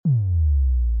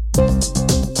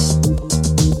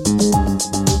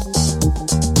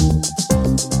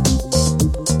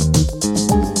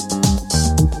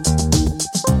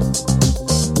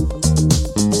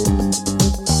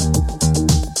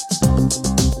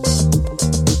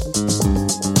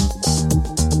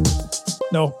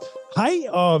Hej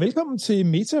og velkommen til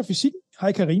Meta og Fysikken.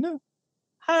 Hej Karina.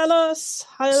 Hej Anders.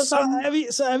 Hej alle sammen.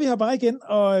 Så er vi her bare igen,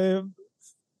 og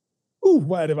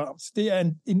hvor er det varmt. Det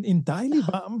er en dejlig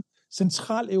varm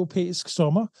centraleuropæisk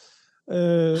sommer.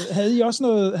 Havde I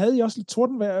også lidt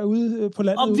tordenvejr ude på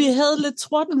landet? Og vi havde lidt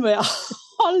tordenvejr.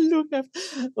 Hold nu kæft.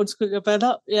 Undskyld, jeg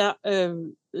bander.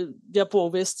 Jeg bor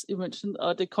vest i München,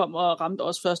 og det kom og ramte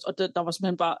os først, og der var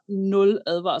simpelthen bare 0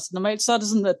 advarsel. Normalt så er det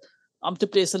sådan, at om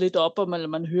det blæser lidt op, og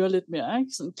man hører lidt mere,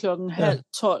 ikke? Sådan klokken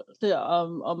 11:30 der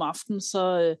om aftenen,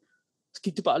 så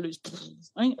gik det bare løs.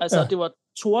 Ikke? Altså, det var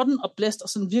torden og blæst, og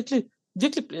sådan virkelig,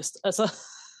 virkelig blæst. Altså,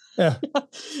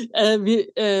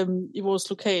 i vores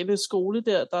lokale skole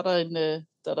der er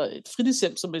der et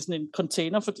fritidshjem, som er sådan en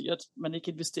container, fordi at man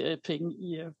ikke investerer penge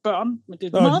i børn. Men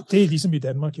det er meget... Det er ligesom i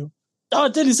Danmark, jo.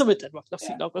 Det er ligesom i Danmark. Det er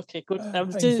fint nok. Okay,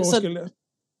 godt.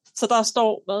 Så der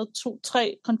står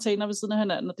 2-3 container ved siden af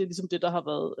hinanden, og det er ligesom det, der har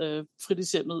været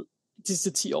fritidshjemmet de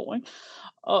sidste 10 år, ikke?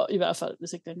 Og i hvert fald,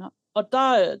 hvis ikke længere. Og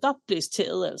der blæst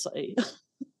taget altså af.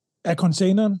 Af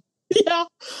containeren? Ja,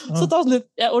 så der er lidt,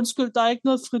 undskyld, der er ikke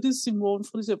noget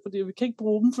fritidshjem, fordi vi kan ikke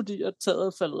bruge dem, fordi at taget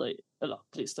er faldet af, eller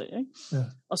blæst af, ikke? Ja.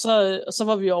 Og så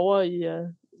var vi over i,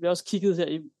 vi har også kigget her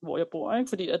i, hvor jeg bor, ikke?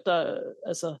 Fordi at der,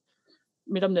 altså,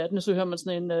 midt om natten, så hører man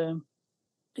sådan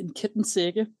en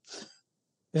kettensäge.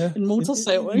 Ja, en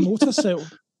motorsav, ikke? En motorsav.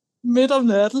 Midt om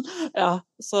natten. Ja,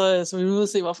 så vi er ude at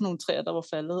se, hvad for nogle træer, der var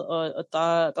faldet. Og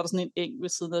der er der sådan en eng ved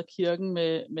siden af kirken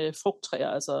med frugttræer,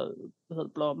 altså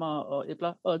blommer og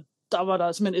æbler. Og der var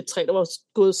der simpelthen et træ, der var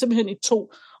gået simpelthen i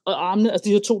 2, og armene, altså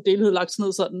de her 2 dele havde lagt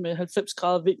ned sådan med 90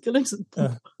 grader vinkel, ikke? Sådan,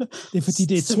 ja. Det er fordi,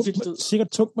 det er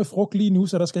sikkert tungt med frugt lige nu,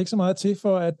 så der skal ikke så meget til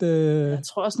for at... Jeg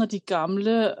tror også, når de er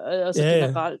gamle, altså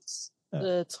generelt,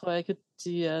 tror jeg ikke, at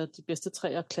de er de bedste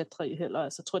træer at klatre i heller.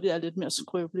 Altså, jeg tror, de er lidt mere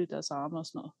skrøbelige i deres arme og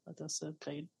sådan noget, og deres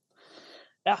grene.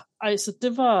 Ja, altså,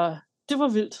 det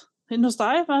var vildt. Hende hos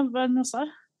dig? Hvad er det hos dig?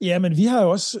 Ja, men vi har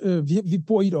jo også, vi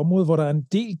bor i et område, hvor der er en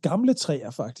del gamle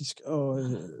træer, faktisk. Og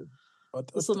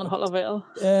så man holder vejret.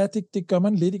 Ja, det gør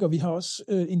man lidt, ikke? Og vi har også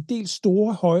en del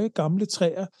store, høje, gamle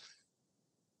træer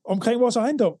omkring vores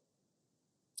ejendom.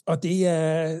 Og det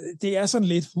er sådan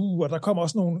lidt, og der kommer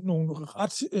også nogle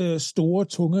ret store,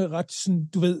 tunge, ret sådan,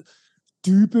 du ved,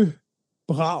 dybe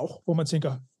brag, hvor man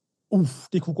tænker,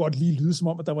 det kunne godt lige lyde som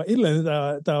om, at der var et eller andet,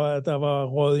 der var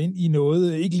røget ind i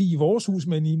noget, ikke lige i vores hus,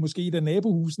 men i måske et af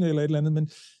nabohusene eller et eller andet. Men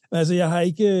altså, jeg har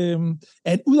ikke,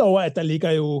 udover at der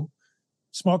ligger jo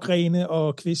smågrene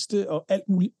og kviste og alt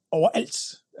muligt overalt.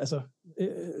 Altså,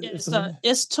 så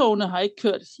S-togene har ikke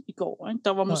kørt i går, ikke?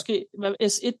 Der var måske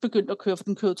S1 begyndt at køre, for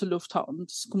den kørte til lufthavnen.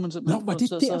 Så kunne man simpelthen var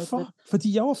det derfor?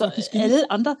 Fordi jeg var faktisk...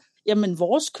 alle andre... Jamen,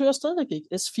 vores kører stadigvæk ikke.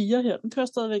 S4 her, den kører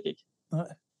stadigvæk ikke. Nej.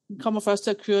 Den kommer først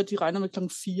til at køre, de regner med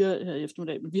klokken 4 her i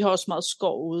eftermiddag, men vi har også meget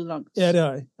skov ude langt. Ja, det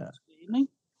har jeg. Ja.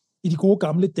 I de gode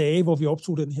gamle dage, hvor vi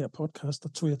optog den her podcast, der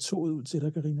tog jeg toget ud til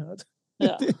dig, Karina.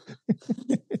 Ja.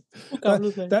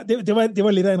 Det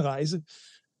var lidt af en rejse.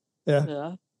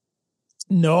 Ja.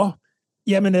 Nå,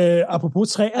 jamen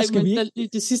apropos træer, skal vi ikke...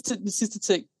 Det sidste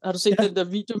ting. Har du set den der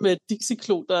video med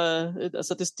Dixie-klo,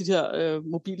 altså de her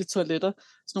mobile toiletter,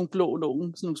 sådan nogle blå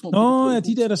nogen, sådan nogle små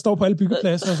blå der står på alle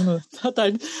byggepladser og sådan noget.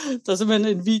 Der er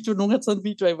simpelthen en video, nogen har taget en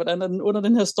video af, hvordan den under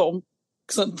den her storm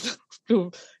sådan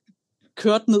blev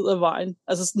kørt ned ad vejen.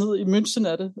 Altså ned i München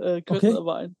er det, kørt ned ad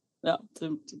vejen. Ja, det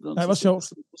var sjovt.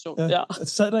 Ja.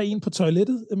 Sad der en på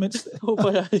toilettet imens? Det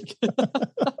håber jeg ikke.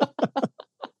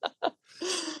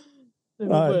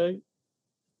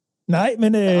 Nej,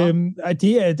 men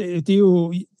det er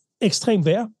jo ekstremt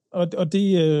vejr, og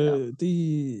det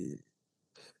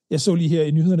jeg så lige her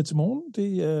i nyhederne til morgen,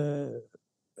 det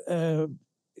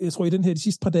jeg tror i den her de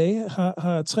sidste par dage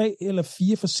har 3 eller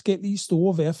 4 forskellige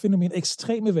store vejrfænomener,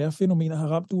 ekstreme vejrfænomener har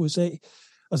ramt USA.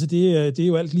 Altså det er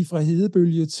jo alt lige fra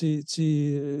hedebølge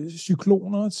til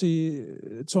cykloner, til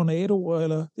tornadoer,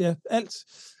 eller alt,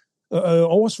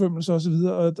 oversvømmelser og så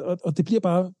videre, og det bliver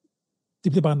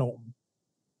bare normen.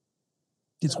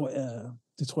 Det tror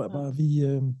jeg bare,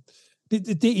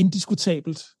 det er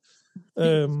indiskutabelt.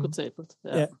 Indiskutabelt,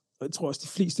 ja. Og jeg tror også, de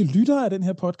fleste lyttere af den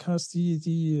her podcast,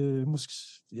 de måske,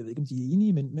 jeg ved ikke, om de er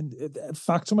enige, men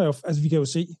faktum er jo, altså vi kan jo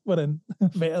se, hvordan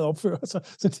vejret opfører sig,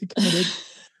 så det kan man ikke.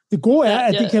 Det gode er,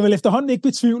 at det kan vel efterhånden ikke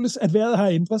betvivles, at vejret har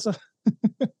ændret sig.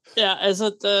 Ja,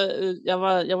 altså,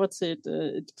 jeg var til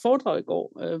et foredrag i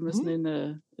går med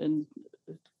sådan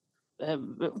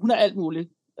hun er alt muligt.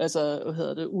 Altså, hvad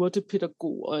hedder det,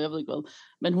 urtepædagog, og jeg ved ikke hvad.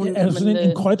 Men hun, er sådan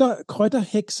en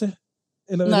krøtterhekse?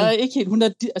 Eller nej, ikke helt. Hun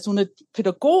er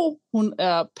pædagog, hun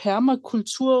er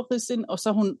permakulturrisin, og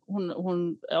så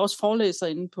hun er også forelæser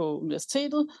inde på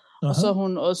universitetet, og så er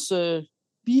hun også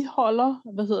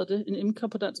biholder, hvad hedder det, en imker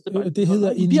på dansk? Det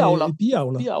hedder en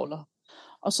biavler.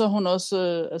 Og så er hun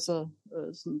også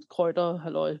sådan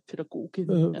krøjter, pædagogin.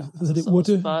 Så det er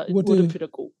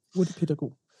urtepædagog.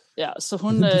 Urtepædagog. Ja, så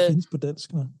hun... det findes på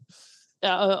dansk nu.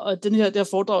 Ja, og det her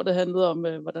foredrag, det handlede om,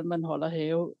 hvordan man holder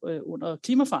have under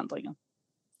klimaforandringer.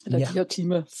 Eller de her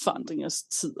klimaforandringers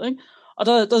tid, ikke? Og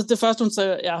der det første, hun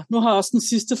sagde, ja, nu har også den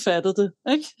sidste fattet det,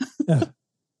 ikke? Ja.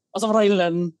 Og så var der en eller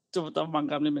anden, der var mange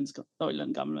gamle mennesker, der var en eller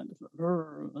anden gammel mand,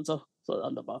 og så sad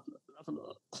andre bare,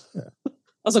 ja.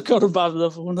 Og så kørte hun bare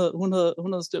videre, for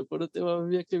hun havde styr på det. Det var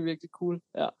virkelig, virkelig cool.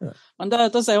 Ja. Men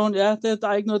der sagde hun, ja, der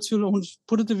er ikke noget tvivl, hun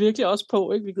puttede det virkelig også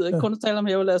på, ikke? Vi gider ikke kun tale om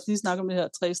have, lad os lige snakke om det her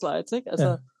 3 slides, ikke?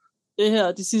 Altså, det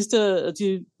her,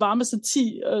 de varmeste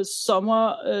 10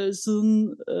 sommer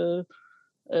siden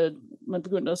man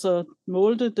begyndte at så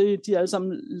måle det, de er alle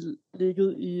sammen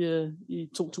ligget i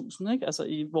 2000, ikke? Altså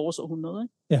i vores århundrede,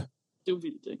 ikke? Ja. Det er jo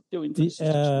vildt, ikke? Det er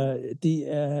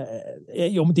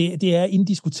jo det er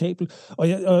indiskutabelt. Og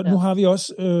nu har vi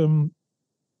også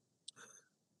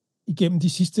igennem de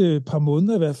sidste par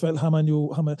måneder i hvert fald har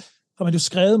man jo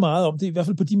skrevet meget om det, i hvert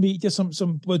fald på de medier,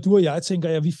 som både du og jeg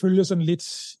tænker, vi følger sådan lidt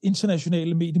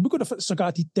internationale medier. Nu begynder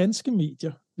sågar de danske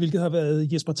medier, hvilket har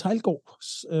været Jesper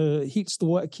Theilgaards helt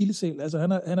store akilleshæl. Altså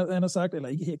han har sagt, eller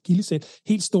ikke akilleshæl,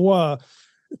 helt store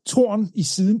torn i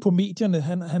siden på medierne.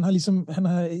 Han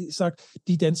har sagt,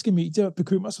 de danske medier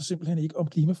bekymrer sig simpelthen ikke om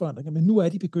klimaforandringer, men nu er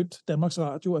de begyndt, Danmarks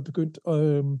Radio er begyndt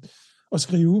at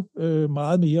skrive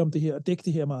meget mere om det her, og dække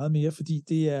det her meget mere, fordi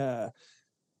det er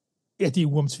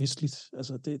uomtvisteligt.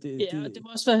 Altså, det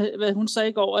var også, hvad hun sagde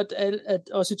i går, at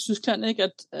også i Tyskland, ikke,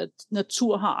 at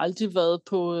natur har aldrig været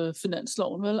på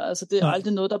finansloven, vel? Altså, det er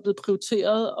aldrig noget, der er blevet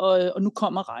prioriteret, og nu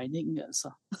kommer regningen,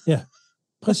 altså. Ja,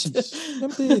 præcis.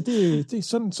 Jamen, det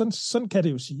sådan kan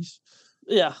det jo siges.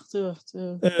 Ja,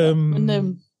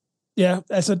 ja,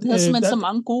 altså... Det er simpelthen så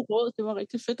mange gode råd. Det var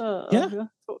rigtig fedt at høre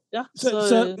på. Ja,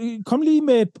 så kom lige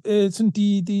med sådan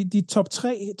de top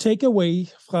 3 takeaway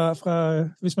fra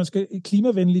hvis man skal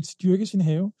klimavenligt dyrke sin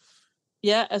have.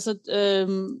 Ja, altså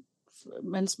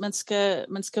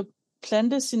man skal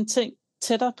plante sine ting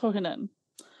tættere på hinanden.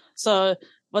 Så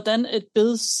hvordan et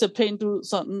bed ser pænt ud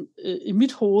sådan i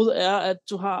mit hoved er, at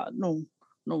du har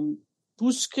nogle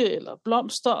buske eller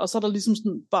blomster, og så er der ligesom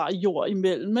sådan bare jord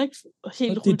imellem, ikke?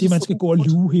 Helt det er det, man skal gå og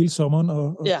luge hele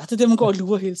sommeren. Ja, det er det, man går og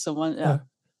luger hele sommeren, ja.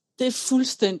 Det er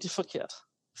fuldstændig forkert.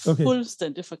 Okay.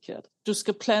 Fuldstændig forkert. Du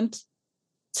skal plante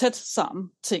tæt sammen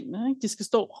tingene, ikke? De skal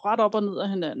stå ret op og ned af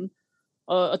hinanden.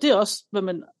 Og det er også,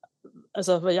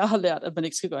 hvad jeg har lært, at man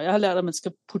ikke skal gøre. Jeg har lært, at man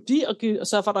skal putte i og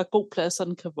sørge for, at der er god plads, så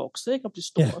den kan vokse, ikke? Og blive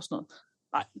stor og sådan noget.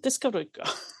 Nej, det skal du ikke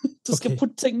gøre. Du skal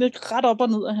putte tingene ret op og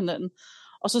ned af hinanden.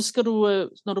 Og så skal du,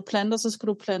 når du planter, så skal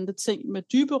du plante ting med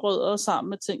dybe rødder sammen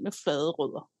med ting med flade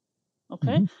rødder.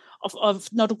 Okay? Mm-hmm. Og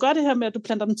når du gør det her med, at du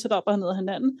planter dem tæt op og ned af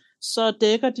hinanden, så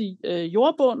dækker de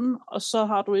jordbunden, og så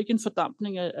har du ikke en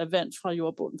fordampning af vand fra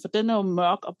jordbunden, for den er jo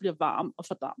mørk og bliver varm og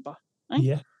fordamper. Ikke?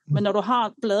 Yeah. Men når du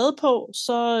har blade på,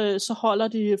 så holder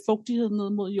de fugtigheden ned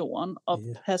mod jorden og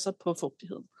passer på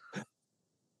fugtigheden.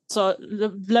 Så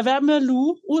lad være med at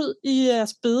luge ud i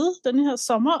jeres bede den her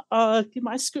sommer, og giv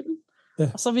mig skylden. Ja.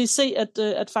 Og så vil I se,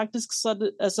 at faktisk, så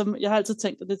det, altså, jeg har altid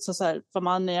tænkt, at det tager sig for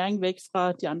meget næring væk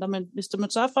fra de andre, men hvis man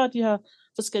sørger for, at de har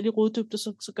forskellige roddybder,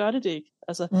 så gør det ikke.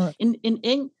 Altså, en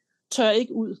eng tør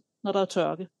ikke ud, når der er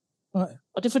tørke. Nej.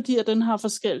 Og det er fordi, at den har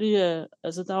forskellige,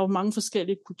 altså der er jo mange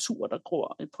forskellige kulturer, der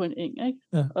gror på en eng, ikke?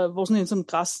 Ja. Og hvor sådan en som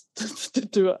græs,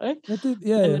 det dør,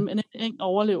 ikke? Men en eng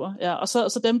overlever, ja. Og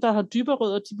så dem, der har dybe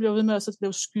rødder, de bliver ved med at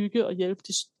lave skygge og hjælpe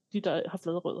de der har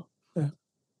flade rødder. Ja.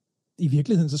 I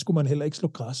virkeligheden, så skulle man heller ikke slå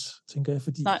græs, tænker jeg,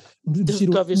 fordi... Nej,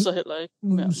 det gør vi så heller ikke.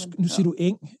 Nu siger du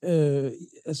eng.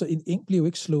 Altså, en eng bliver jo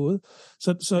ikke slået.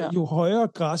 Så jo højere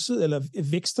græsset, eller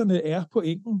væksterne er på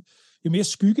engen, jo mere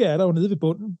skygge er der jo nede ved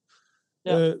bunden.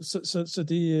 Ja. Så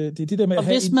det er det der med at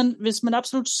have... Hvis man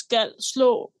absolut skal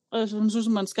slå, altså man synes,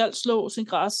 at man skal slå sin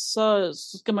græs, så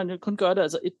skal man jo kun gøre det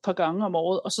altså et par gange om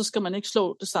året, og så skal man ikke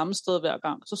slå det samme sted hver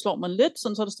gang. Så slår man lidt,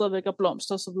 sådan så er der stadigvæk er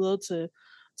blomster og så videre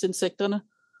til insekterne,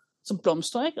 som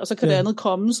blomster, ikke? Og så kan det andet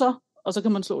komme så, og så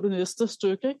kan man slå det næste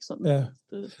stykke, ikke? Sådan, ja.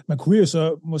 Man kunne jo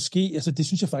så måske, altså det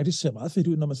synes jeg faktisk ser meget fedt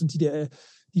ud, når man sådan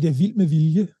de der vild med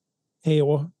vilje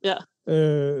haver, Ja.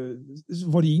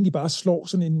 hvor de egentlig bare slår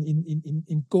sådan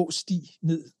en gåsti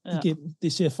ned igennem.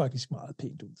 Det ser faktisk meget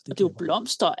pænt ud. Og det er jo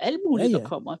blomster og alt muligt, der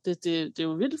kommer. Det er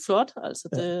jo virkelig flot. Altså,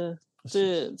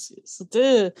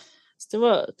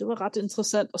 det var ret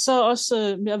interessant. Og så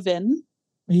også med at vande.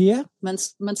 Ja.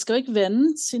 Man skal jo ikke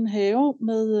vande sin have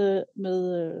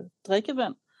med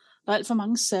drikkevand. Der er alt for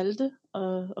mange salte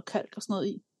og kalk og sådan noget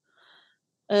i.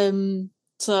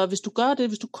 Så hvis du gør det,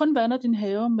 hvis du kun vander din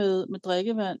have med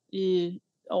drikkevand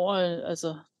over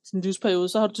din livsperiode,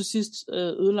 så har du til sidst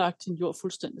ødelagt din jord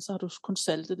fuldstændig. Så har du kun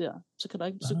saltet der. Så kan der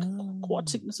ikke, så gror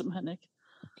tingene simpelthen ikke.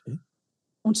 Okay.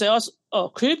 Hun sagde også,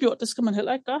 at købe jord, det skal man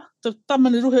heller ikke gøre. Der er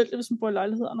man lidt uheldig, hvis man bor i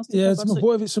lejlighed. Anders, ja, så man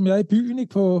bor som jeg er i byen,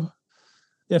 ikke på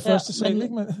første sal.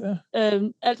 Ikke?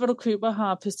 Alt, hvad du køber,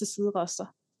 har pesticidrester.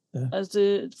 Ja. Altså,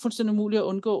 det er fuldstændig umuligt at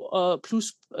undgå, og plus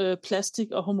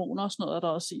plastik og hormoner og sådan noget er der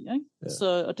også i, ikke?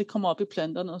 Ja. Og det kommer op i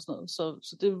planterne og sådan noget,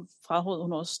 så det fraråder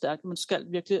hun også stærkt. Man skal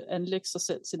virkelig anlægge sig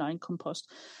selv sin egen kompost.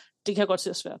 Det kan jeg godt se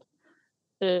er svært.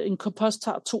 En kompost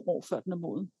tager 2 år, før den er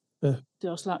moden. Ja. Det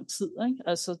er også lang tid, ikke?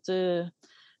 Altså, det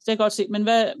kan jeg godt se. Men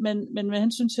med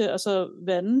hensyn til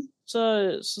vanden,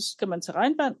 så skal man tage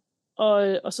regnvand,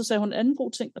 og så sagde hun en anden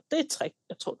god ting, og det er et trick,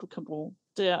 jeg tror, du kan bruge.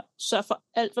 Det er, sørg for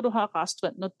alt, hvad du har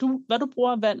restvand. Hvad du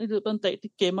bruger af vand i løbet af en dag,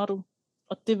 det gemmer du,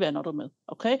 og det vander du med.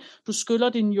 Okay? Du skyller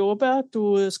dine jordbær,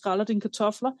 du skræller dine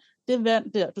kartofler, det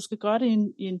vand der, du skal gøre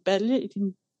det i en balje i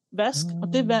din vask,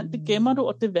 og det vand, det gemmer du,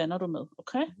 og det vander du med.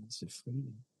 Okay?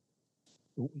 Selvfølgelig.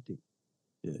 God idé.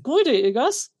 Yeah. God idé, ikke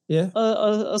også? Ja.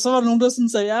 Og så var der nogen, der sådan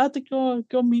sagde, ja, det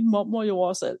gjorde min mormor jo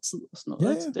også altid. Og sådan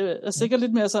noget. Ja. Det er sikkert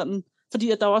lidt mere sådan,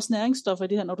 fordi at der er også næringsstoffer i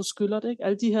det her, når du skyller det, ikke?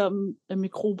 Alle de her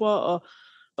mikrober og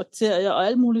bakterier og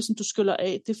alt muligt, som du skyller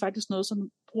af, det er faktisk noget, som du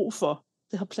brug for.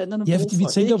 Det har planterne brug for. Ja, fordi vi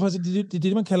tænker på, det er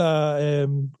det, man kalder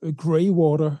grey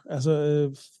water, altså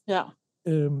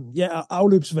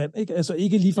afløbsvand, ikke? Altså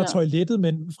ikke lige fra toilettet,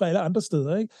 men fra alle andre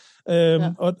steder, ikke?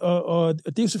 Og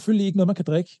det er jo selvfølgelig ikke noget, man kan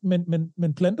drikke,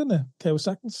 men planterne kan jo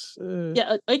sagtens...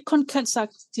 Ja, og ikke kun kan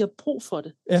sagtens, de har brug for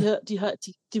det. Ja.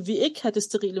 De vil ikke have det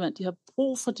sterile vand, de har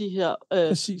brug for de her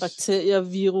bakterier,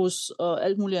 virus og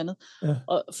alt muligt andet. Ja.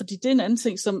 Og fordi det er en anden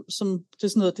ting, som det er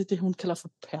sådan noget, det hun kalder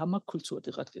for permakultur, det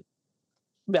er ret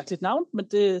mærkeligt navn, men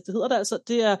det hedder det altså,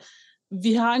 det er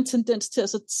vi har en tendens til at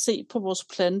se på vores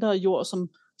planter og jord som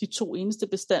de 2 eneste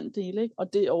bestanddele, ikke?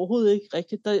 Og det er overhovedet ikke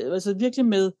rigtigt. Altså virkelig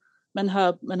med, man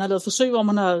har lavet forsøg, hvor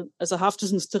man har haft det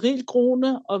sådan steril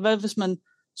groende, og hvad hvis man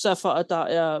sørger for, at der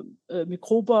er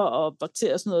mikrober og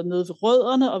bakterier og sådan noget nede ved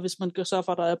rødderne, og hvis man sørger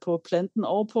for, at der er på planten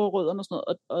over på rødderne og sådan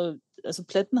noget. Og altså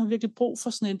planten har virkelig brug for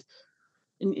sådan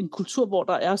en kultur, hvor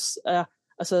der er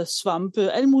altså svampe,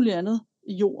 alt muligt andet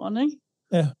i jorden, ikke?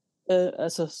 Ja.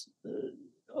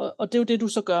 Og det er jo det, du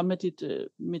så gør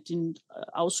med dine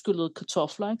afskyllede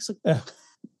kartofler, ikke? Så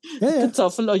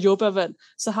kartoffel og jordbærvand,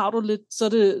 så har du lidt,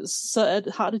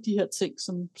 har det de her ting,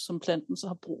 som planten så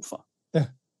har brug for. Ja.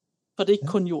 For det er ikke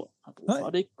kun jord, har brug for,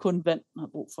 og det er ikke kun vand, har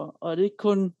brug for, og det er ikke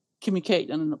kun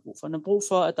kemikalierne, har brug for. Den har brug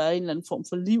for, at der er en eller anden form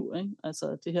for liv, ikke?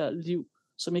 Altså det her liv,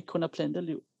 som ikke kun er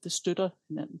planteliv. Det støtter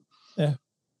hinanden. Ja.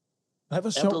 Nej, hvor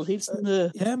sjovt. Jeg er blevet helt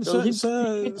sådan... men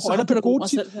så har du gode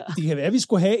tips. Det kan være, at vi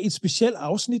skulle have et specielt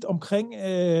afsnit omkring...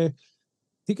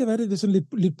 det kan være, det er sådan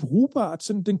lidt brugbart.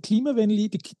 Sådan den klimavenlige,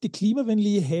 det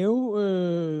klimavenlige have...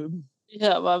 Det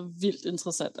her var vildt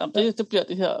interessant. Jamen, det bliver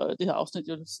det her afsnit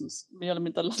jo sådan, mere eller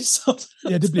mindre langsomt.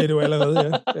 Ja, det bliver det jo allerede, ja.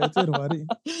 Det er du ret i.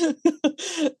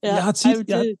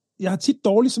 Jeg har tit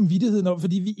dårlig samvittighed,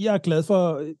 fordi jeg er glad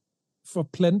for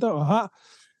planter og har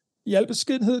i al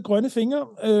beskedenhed grønne fingre,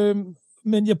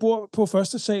 men jeg bor på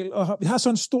første sal, og vi har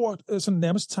sådan en stor, sådan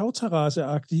nærmest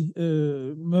tagterrasse-agtig,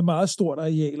 med meget stort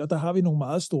areal, og der har vi nogle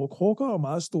meget store krukker og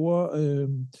meget store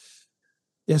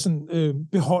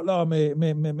beholdere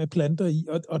med planter i,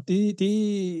 og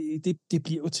det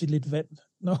bliver jo til lidt vand,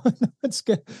 når man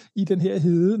skal i den her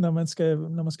hede, når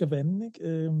man skal vande,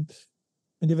 ikke?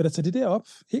 Men jeg vil da tage det der op,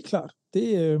 helt klart.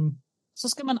 Så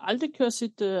skal man aldrig køre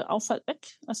sit affald væk,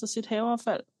 altså sit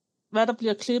haveaffald. Hvad der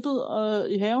bliver klippet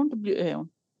i haven, det bliver i haven.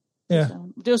 Ja.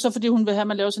 Det er jo så, fordi hun vil have, at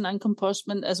man laver sin egen kompost,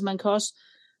 men altså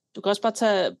du kan også bare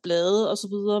tage blade og så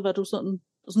videre, hvad du sådan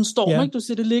storm, ikke? Du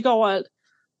siger, det ligger overalt.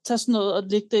 Tag sådan noget og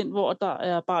læg det ind, hvor der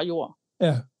er bare jord.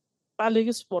 Ja. Bare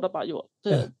lægges, hvor der er bare jord.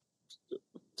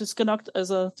 Det skal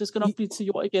nok blive til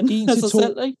jord igen.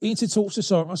 1 til 2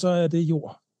 sæsoner, så er det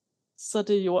jord. Så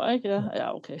det er jord, ikke?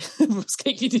 Ja, okay.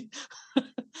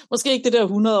 Måske ikke det der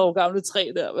 100 år gamle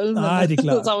træ der, vel? Nej, det er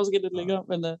klart. Det tager måske lidt længere,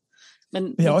 men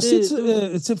jeg har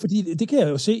også set, fordi det kan jeg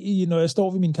jo se, når jeg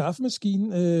står ved min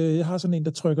kaffemaskine. Jeg har sådan en,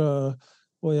 der trykker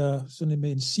hvor jeg sådan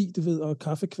med en si, du ved, og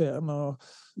kaffekværn, og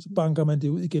så banker man det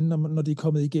ud igen, når det er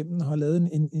kommet igennem og har lavet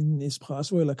en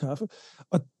espresso eller kaffe.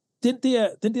 Og den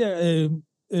der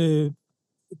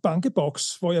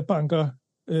bankeboks, hvor jeg banker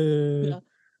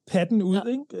patten ud,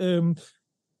 ikke?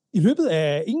 I løbet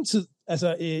af ingen tid,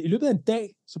 altså i løbet af en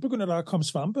dag, så begynder der at komme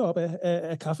svampe op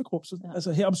af kaffegrumset. Ja.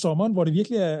 Altså her om sommeren, hvor det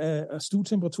virkelig er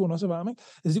stuetemperaturen også er varm. Ikke?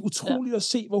 Altså det er utroligt at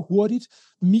se, hvor hurtigt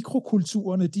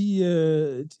mikrokulturerne,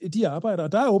 de arbejder.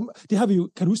 Og der er det har vi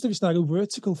jo, kan du huske, at vi snakkede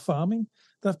vertical farming?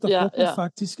 Der brugte man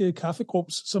faktisk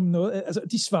kaffegrums som noget. Altså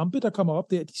de svampe, der kommer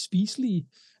op der, de er spiselige.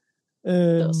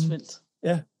 Det er også vildt.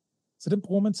 Ja, så den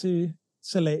bruger man til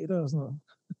salater og sådan noget.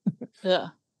 Ja,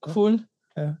 cool.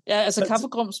 Ja, altså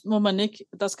kaffegrums må man ikke,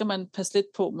 der skal man passe lidt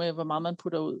på med, hvor meget man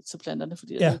putter ud til planterne,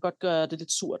 fordi det kan godt gøre det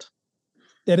lidt surt.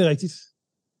 Ja, det er rigtigt.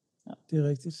 Ja. Det er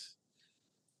rigtigt.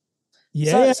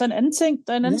 Så en anden ting,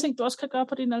 der er en anden ting, du også kan gøre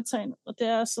på din altan, og det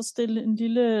er så stille en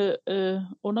lille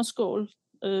underskål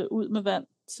ud med vand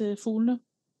til fuglene.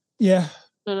 Ja.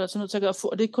 Det er altså nødt til at gøre,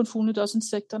 og det er ikke kun fuglene, det er også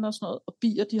insekterne og sådan noget, og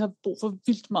bier, de har brug for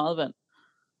vildt meget vand.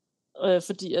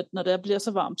 Fordi at når det bliver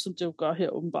så varmt, som det jo gør her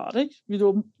åbenbart, ikke?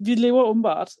 Vi lever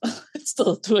åbenbart et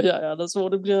sted, du og jeg, Anders, hvor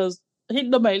det bliver helt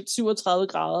normalt 37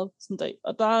 grader sådan en dag.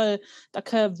 Og der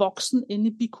kan voksen inde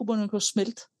i bikubberne gå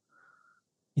smelte.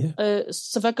 Yeah.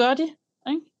 Så hvad gør de?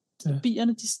 Ikke? Yeah.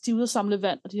 Bierne, de er ude at samle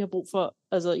vand, og de har brug for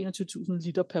 21.000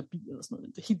 liter per bi, eller sådan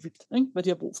noget. Det er helt vildt, ikke? Hvad de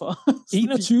har brug for.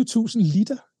 21.000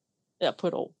 liter? Ja, på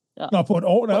et år. Ja. Nå, på et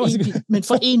år. Der også... Men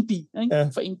for en bi, ikke? Ja.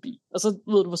 For en bi. Og så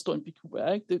ved du, hvor stor en bikube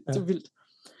er, ikke? Det er vildt.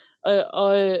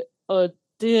 Og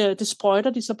det sprøjter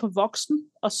de så på voksen,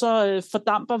 og så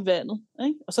fordamper vandet,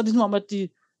 ikke? Og så er det ligesom om, at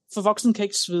for voksen kan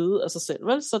ikke svede af sig selv,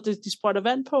 vel? Så de sprøjter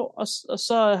vand på, og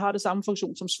så har det samme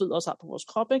funktion, som sved også har på vores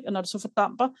krop, ikke? Og når det så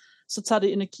fordamper, så tager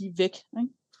det energi væk,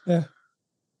 ikke? Ja.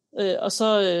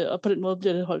 Og på den måde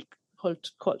bliver det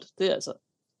holdt koldt. Det er altså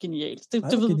genialt. Det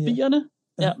ved bierne.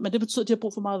 Ja, men det betyder, at de har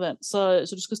brug for meget vand.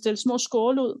 Så du skal stille små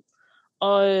skåle ud,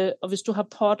 og hvis du har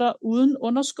potter uden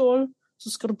underskål, så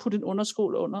skal du putte en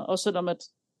underskål under, og selvom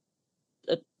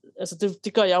altså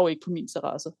det gør jeg jo ikke på min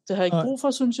terrasse. Det har jeg ikke brug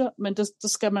for, synes jeg, men det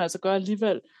skal man altså gøre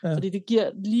alligevel, fordi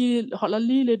det holder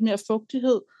lige lidt mere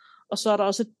fugtighed, og så er der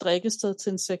også et drikkested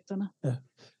til insekterne. Ja.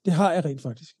 Det har jeg rent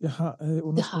faktisk. Jeg har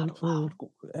underskål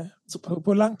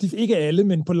på langt de, ikke alle,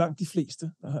 men på langt de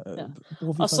fleste.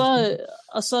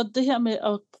 Og så det her med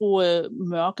at bruge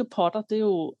mørke potter, det er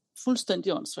jo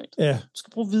fuldstændig åndssvagt. Ja. Du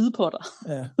skal bruge hvide potter.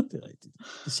 Ja, det er rigtigt.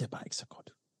 Det ser bare ikke så godt.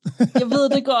 Jeg ved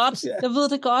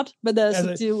det godt, men det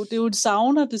er jo en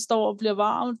sauna, det står og bliver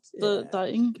varmt. Der er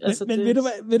ingen, men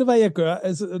ved du hvad jeg gør?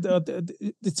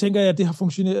 Det tænker jeg, det har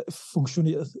funktioneret.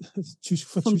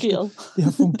 Fungeret. Det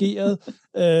har fungeret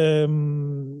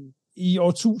i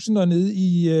årtusinder nede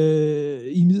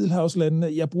i Middelhavslandene.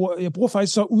 Jeg bruger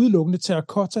faktisk så udelukkende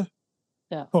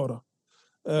terracotta-potter.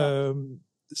 Ja.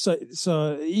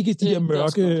 Så ikke de der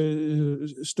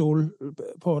mørke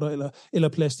stålpotter eller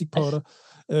plastikpotter.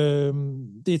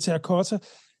 Det er terracotta,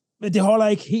 men det holder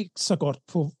ikke helt så godt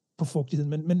på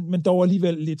fugtigheden, men dog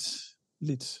alligevel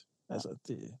lidt altså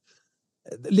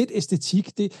lidt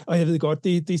æstetik. Og jeg ved godt,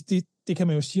 det kan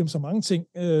man jo sige om så mange ting,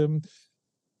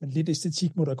 men lidt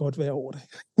æstetik må der godt være over det.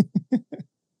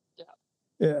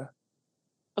 Ja.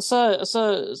 Og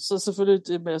så selvfølgelig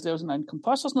det med at lave sådan en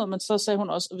kompost og sådan noget, men så sagde hun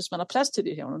også, at hvis man har plads til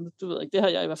det her, du ved ikke, det har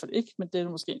jeg i hvert fald ikke, men det er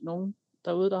måske nogen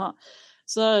derude, der har,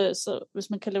 så hvis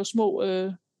man kan lave små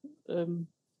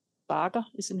bakker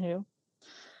i sin have.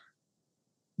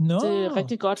 Det er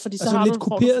rigtig godt, fordi så altså har lidt du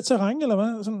kuperet terræn, eller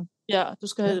hvad? Sådan. Ja, du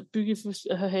skal have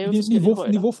forskellige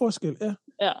højder. Niveauforskel, ja.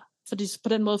 Ja, fordi på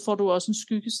den måde får du også en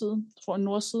skyggeside, du får en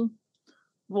nordside,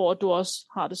 hvor du også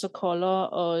har det så koldere,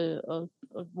 og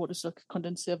hvor det så kan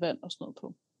kondensere vand og sådan noget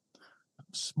på.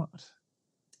 Smart.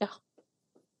 Ja.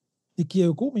 Det giver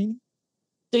jo god mening.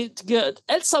 Det giver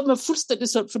alt sammen er fuldstændig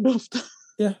sund fornuft.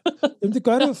 Ja, jamen det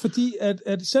gør det jo, fordi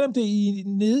at selvom det er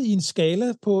nede i en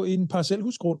skala på en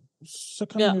parcelhusgrund, så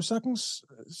kan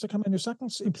man jo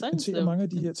sagtens implementere mange af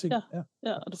de her ting.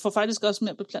 Ja, og du får faktisk også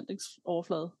mere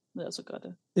beplantningsoverflade, når jeg så gør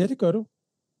det. Ja, det gør du.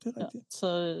 Det er rigtigt.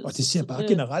 Ja, og det ser bare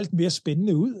generelt mere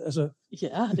spændende ud. Altså.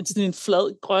 Ja, det er sådan en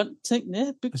flad, grøn ting.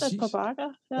 Byg dig et par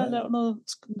bakker.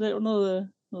 Lav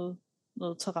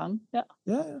noget terræn.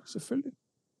 Ja, selvfølgelig.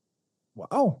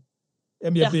 Wow.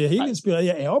 Jamen, jeg bliver helt inspireret.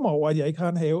 Jeg ærger mig over, at jeg ikke har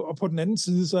en have. Og på den anden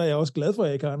side, så er jeg også glad for, at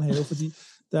jeg ikke har en have, fordi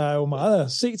der er jo meget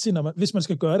at se til, hvis man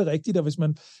skal gøre det rigtigt. Og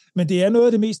men det er noget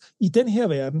af det mest i den her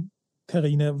verden,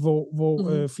 Karina,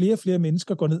 hvor flere og flere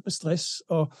mennesker går ned med stress,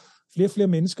 og flere og flere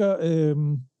mennesker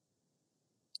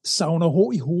savner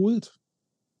ro i hovedet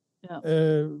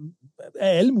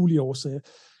af alle mulige årsager.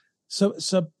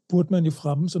 så burde man jo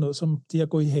fremme sådan noget som det at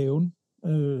gå i haven.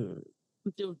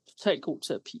 Det er jo totalt god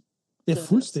terapi. Det er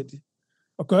fuldstændig.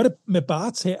 Og gøre det med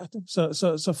bare tær,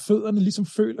 så fødderne ligesom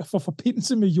får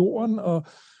forbindelse med jorden, og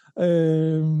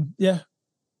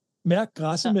mærke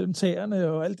græsset mellem tæerne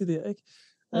og alt det der, ikke?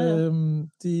 Ja.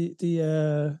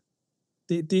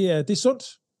 Det er sundt.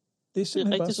 Det er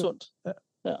simpelthen rigtig sundt. Ja.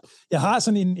 Ja. Jeg har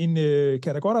sådan en kan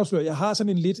jeg da godt afsløre, jeg har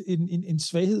sådan en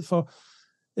svaghed for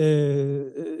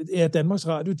Danmarks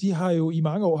Radio. De har jo i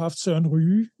mange år haft Søren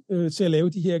Ryge til at lave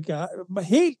de her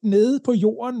helt nede på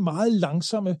jorden, meget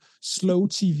langsomme slow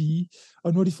tv.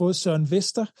 Og nu har de fået Søren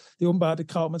Vester. Det er åbenbart et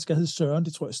krav, man skal hedde Søren.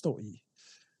 Det tror jeg står i.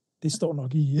 Det står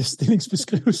nok i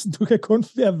stillingsbeskrivelsen. Du kan kun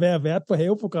være vært på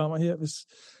haveprogrammer her, hvis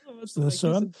det hedder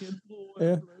Søren.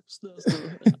 Ja.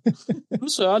 Nu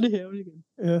Søren i haven igen.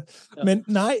 Ja. Men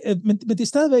nej, men det er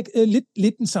stadigvæk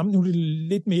lidt den samme. Nu er det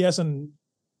lidt mere sådan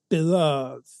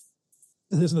bedre,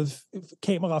 det hedder sådan noget,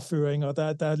 kameraføring, og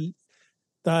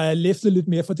der er læftet lidt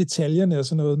mere for detaljerne og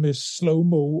sådan noget med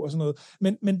slow-mo og sådan noget.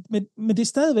 Men det er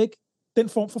stadigvæk den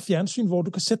form for fjernsyn, hvor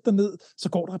du kan sætte dig ned, så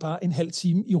går der bare en halv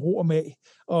time i ro og mag,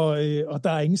 og der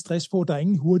er ingen stress på, der er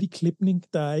ingen hurtig klipning,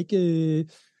 der er ikke...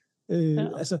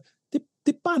 Altså,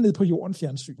 det er bare ned på jorden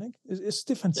fjernsyn, ikke? Jeg synes,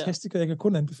 det er fantastisk, og jeg kan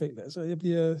kun anbefale. Altså, jeg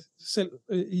bliver selv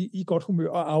i godt humør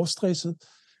og afstresset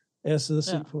af at sidde og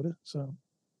se på det. Så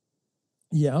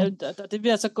ja. Det vil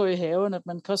altså gå i haven, at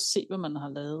man kan også se, hvad man har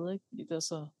lavet, ikke? Det er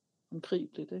så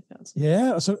omkrigeligt, ikke? Altså.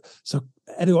 Ja, og så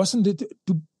er det jo også sådan lidt,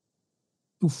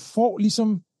 du får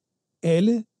ligesom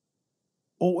alle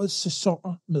årets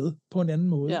sæsoner med på en anden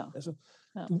måde. Ja. Altså,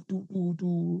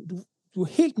 du er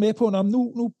helt med på, at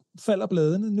nu falder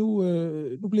bladene,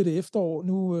 nu bliver det efterår, og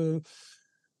nu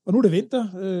er det vinter,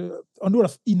 og nu er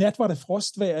der, i nat var der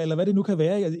frostvejr, eller hvad det nu kan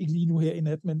være, ikke lige nu her i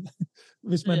nat, men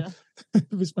hvis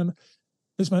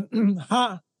man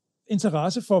har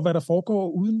interesse for, hvad der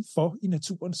foregår udenfor i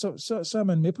naturen, så er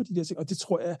man med på de der ting, og det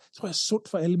tror jeg er sundt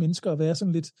for alle mennesker at være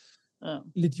sådan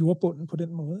lidt jordbunden på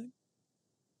den måde. Ikke?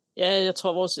 Ja, jeg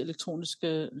tror, vores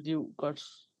elektroniske liv godt,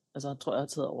 altså tror jeg har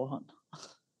taget overhånd.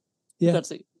 Ja. Du kan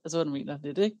se, altså hvad du mener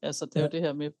lidt, ikke? Altså det er jo det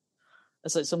her med,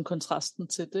 altså som kontrasten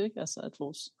til det, ikke? Altså at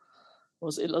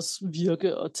vores ellers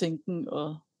virke og tænken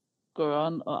og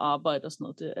gøren og arbejde og sådan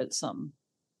noget, det er alt sammen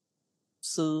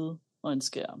sidde og en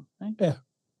skærm, ikke? Ja.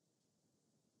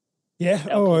 Ja,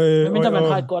 okay. Medmindre man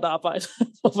har et godt arbejde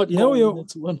for det går i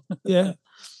naturen. Ja,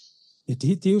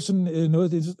 det er jo sådan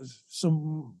noget, som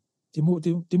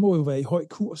det må jo være i høj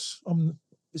kurs,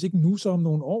 hvis ikke nu, så om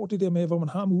nogle år, det der med, hvor man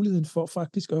har muligheden for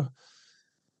faktisk at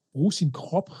bruge sin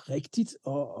krop rigtigt,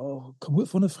 og komme ud og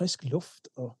få noget frisk luft,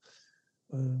 og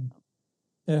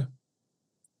ja,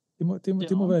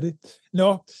 det må være det.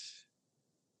 Nå,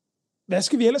 hvad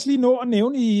skal vi ellers lige nå at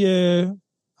nævne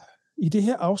i det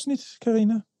her afsnit,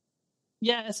 Karina?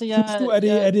 Ja, altså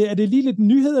er det lige lidt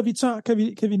nyheder, vi tager?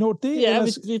 Kan vi nå det? Ja,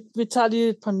 vi tager lige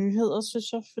et par nyheder,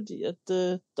 synes jeg, fordi at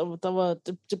der var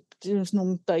det er sådan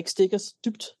nogle, der ikke stikker så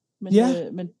dybt, men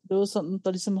noget sådan,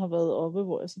 der ligesom har været oppe,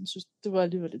 hvor jeg sådan synes, det var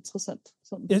alligevel interessant.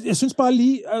 Sådan. Jeg synes bare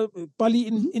lige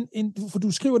for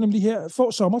du skriver nemlig her,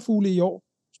 få sommerfugle i år?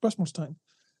 Spørgsmålstegn.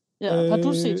 Ja, har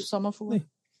du set sommerfugle?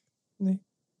 Nej.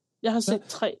 Jeg har set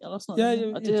 3 eller sådan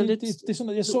noget. Og det er lidt... Det er sådan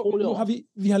noget, jeg så, nu har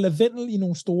vi har lavendel i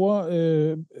nogle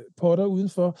store potter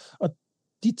udenfor, og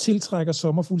de tiltrækker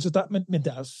sommerfugle, men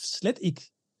der er slet ikke,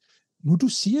 nu du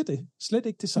siger det, slet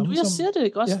ikke det samme. Nu jeg siger det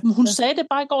ikke også. Ja, hun sagde det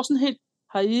bare i går sådan helt,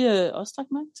 har I også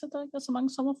lagt mærke til, at der ikke er så mange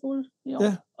sommerfugle i år?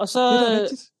 Ja, og så,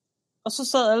 og så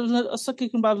sad alle lidt, og så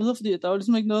gik hun bare videre, fordi der var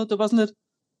ligesom ikke noget, det var bare sådan lidt,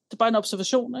 det er bare en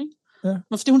observation, ikke? Ja.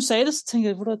 Men fordi hun sagde det, så tænkte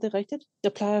jeg, det er rigtigt.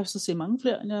 Jeg plejer også at se mange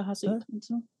flere, end jeg har set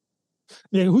indtil nu.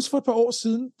 Men jeg kan huske for et par år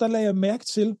siden, der lagde jeg mærke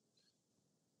til,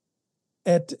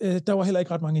 at der var heller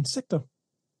ikke ret mange insekter.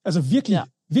 Altså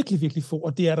virkelig få,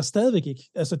 og det er der stadigvæk ikke.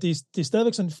 Altså det er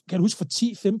stadigvæk sådan, kan du huske for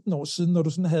 10-15 år siden, når du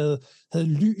sådan havde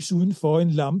lys udenfor,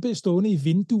 en lampe stående i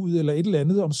vinduet eller et eller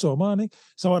andet om sommeren, ikke?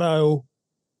 Så var der jo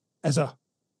altså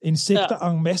insekter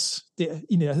en masse der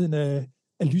i nærheden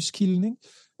af lyskilden, ikke?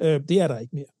 Det er der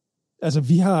ikke mere. Altså,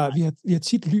 vi har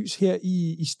tit lys her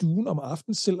i stuen om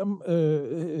aftenen, selvom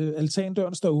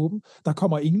altandøren står åben. Der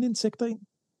kommer ingen insekter ind.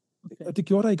 Okay. Og det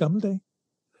gjorde der i gamle dage.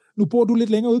 Nu bor du lidt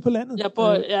længere ude på landet. Jeg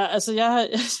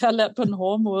har lært på den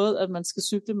hårde måde, at man skal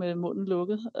cykle med munden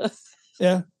lukket.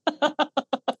 Ja.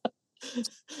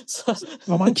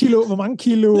 Hvor mange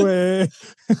kilo jeg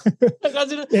kan godt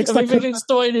sige det. Jeg fik virkelig en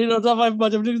stor en, og der var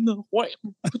jeg virkelig sådan røg.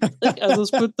 Altså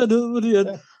spytte derned, fordi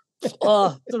at,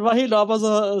 det var helt op, og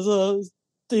så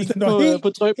det ikke på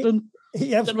drøblen.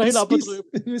 Ja, den var helt oppe på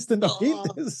drøb. Hvis den var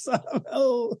helt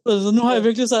så nu har jeg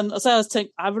virkelig sådan, og så har jeg også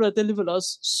tænkt, det er alligevel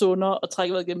også sundere at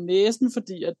trække vejret gennem næsen,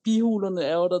 fordi at bihulerne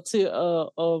er jo der til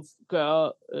at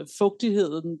gøre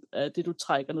fugtigheden af det, du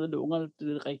trækker ned i lungerne, det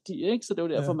er det rigtige, ikke? Så det er jo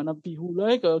derfor, man har bihuler,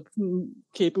 ikke? Og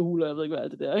kæbehuler, jeg ved ikke hvad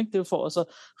alt det der, ikke? Det er jo for at så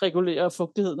regulere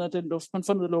fugtigheden af den luft, man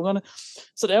får ned i lungerne.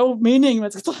 Så det er jo meningen,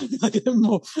 man skal trække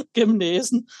vejret gennem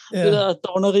næsen. Ja. Det der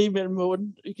dogneri mellem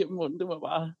munden, igennem munden, det må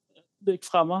bare væk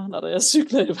fra mig, når der er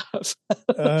cykler i hvert fald.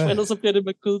 For ellers så bliver det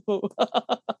med kød på.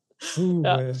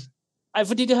 Ja. Ej,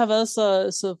 fordi det har været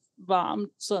så varmt,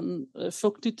 sådan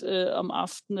fugtigt om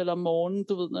aftenen eller om morgenen,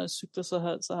 du ved, når jeg cykler, så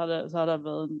har der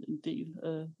været en del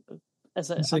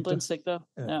altså andre insekter.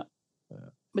 Ja.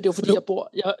 Men det er jo fordi,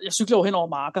 jeg cykler jo hen over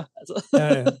marker. Altså.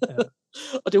 Ja.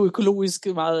 Og det er jo økologisk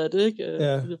meget af det, ikke?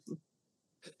 Ja.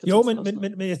 Jo, men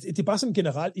det er bare sådan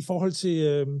generelt i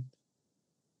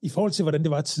forhold til, hvordan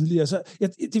det var tidligere. Så,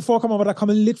 det forekommer, at der er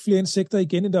kommet lidt flere insekter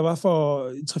igen, end der var for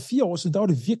 3-4 år siden. Der var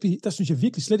det virkelig, der synes jeg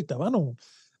virkelig slet ikke, der var nogen.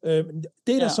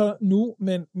 Det er der så nu,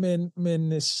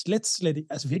 men slet ikke.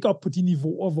 Altså vi er ikke oppe på de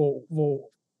niveauer,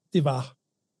 hvor det var.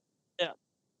 Ja.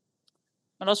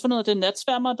 Man har også fundet ud af, at det er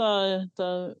natsværmer,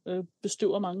 der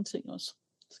bestøver mange ting også.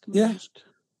 Det skal man huske.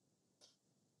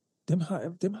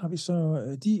 Dem har vi så,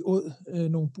 de åd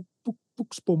nogle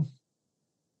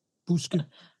buske.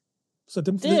 Så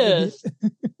dem de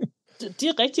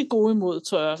er rigtig gode imod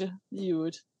tørke i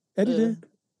øvrigt. Er det?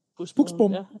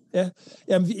 Buksbom? Ja.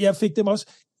 Jamen, jeg fik dem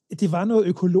også. Det var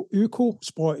noget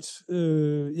økosprøjt,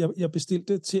 jeg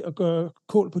bestilte til at gøre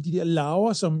kål på de der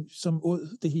larver, som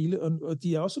åd det hele, og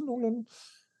de er også nogenlunde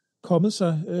kommet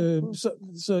sig.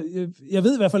 Så jeg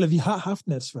ved i hvert fald, at vi har haft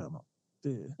natsværmer.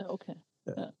 Ja, okay.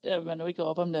 Ja, man er jo ikke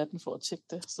oppe om natten for at tjekke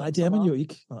det. Nej, det er man jo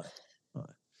ikke. Nej.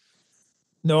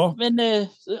 Nå. Men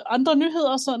andre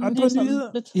nyheder, sådan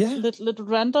lidt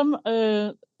random.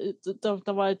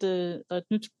 Der var et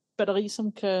nyt batteri,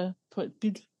 som kan på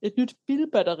et nyt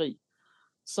bilbatteri,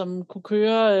 som kunne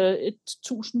køre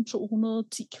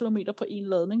 1210 km på en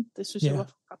ladning. Det synes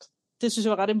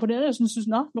jeg var ret imponerende. Jeg synes,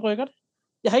 nu rykker det.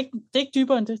 Det er ikke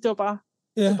dybere end det. Det var bare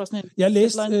sådan en jeg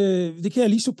læste, det kan jeg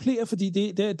lige supplere,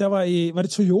 fordi der var det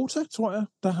Toyota, tror jeg,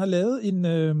 der har lavet en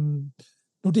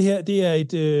nu det her, det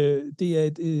er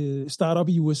et startup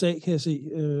i USA, kan jeg se.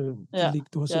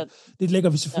 Du har set. Det lægger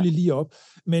vi selvfølgelig lige op.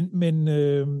 Men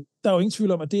der er jo ingen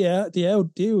tvivl om, at det er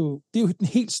jo det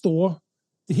helt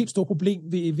store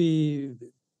problem ved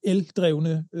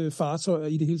eldrevne fartøjer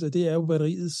i det hele taget. Det er jo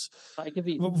batteriets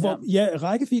rækkevidde.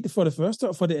 Rækkevidde for det første,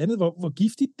 og for det andet, hvor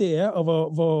giftigt det er, og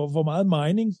hvor meget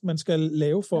mining man skal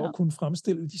lave for at kunne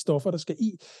fremstille de stoffer, der skal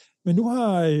i. Men nu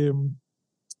har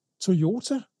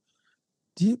Toyota,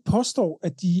 de påstår,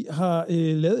 at de har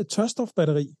lavet et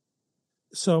tørstofbatteri,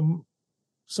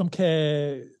 som kan,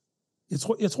 jeg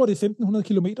tror det er 1500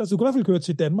 kilometer, så du kan i hvert fald køre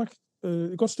til Danmark,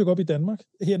 et godt stykke op i Danmark,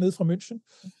 hernede fra München,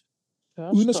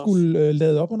 uden at skulle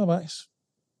lade op undervejs.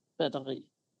 Batteri.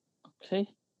 Okay.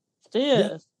 Det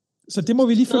er... Så det må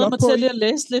vi lige følge op på. Jeg til at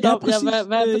læse lidt om, hvad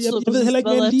betyder jeg ved heller ikke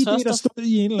mere lige det, der stod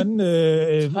i en eller anden...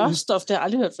 Tørstof, det har jeg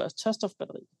aldrig hørt først.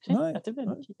 Tørstofbatteri. Okay. Nej, det vil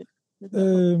jeg kigge.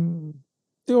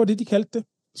 Det var det, de kaldte det.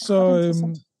 Så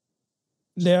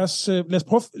lad os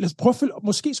prøve,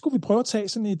 måske skulle vi prøve at tage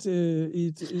sådan et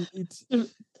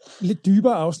lidt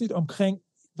dybere afsnit omkring,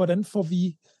 hvordan får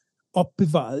vi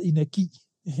opbevaret energi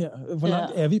her.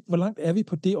 Hvor langt er vi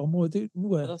på det område?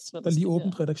 Nu er der lige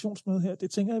åbent redaktionsmøde her.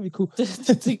 Det tænker jeg, vi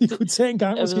kunne tage en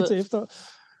gang måske til efter.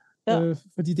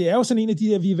 Fordi det er jo sådan en af de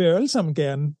der, vi vil alle sammen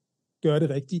gerne gøre det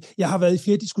rigtige. Jeg har været i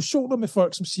flere diskussioner med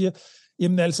folk, som siger,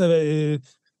 jamen altså...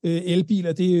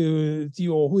 elbiler, de er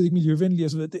jo overhovedet ikke miljøvenlige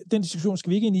og så videre. Den diskussion skal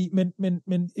vi ikke ind i,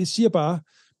 men jeg siger bare,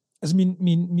 altså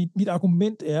mit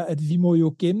argument er, at vi må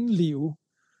jo gennemleve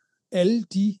alle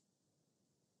de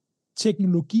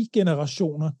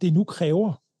teknologigenerationer, det nu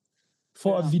kræver,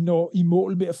 for at vi når i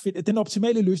mål med at finde. Den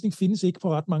optimale løsning findes ikke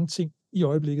på ret mange ting i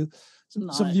øjeblikket.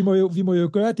 Så vi må jo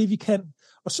gøre det, vi kan,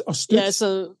 og støtte. Ja,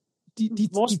 altså,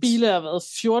 vores bil er været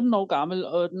 14 år gammel,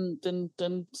 og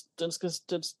den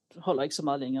holder ikke så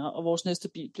meget længere, og vores næste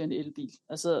bil bliver en elbil.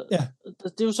 Altså,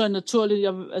 det er jo så en naturlig,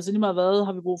 lige meget hvad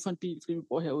har vi brug for en bil, fordi vi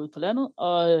bor herude på landet,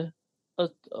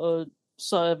 og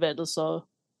så er valget så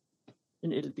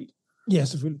en elbil. Ja,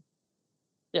 selvfølgelig.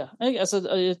 Ja, ikke? Altså,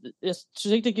 og jeg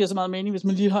synes ikke, det giver så meget mening, hvis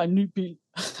man lige har en ny bil,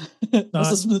 og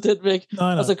så smide den væk,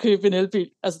 og så købe en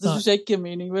elbil. Altså, det synes jeg ikke giver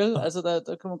mening, vel? Altså,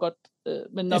 der kan man godt...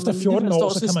 men når efter 14 år,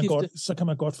 så kan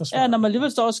man godt forsvare. Ja, når man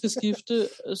alligevel står og skal skifte,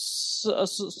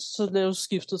 så laves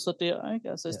skiftet så der, ikke?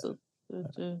 Altså, i stedet.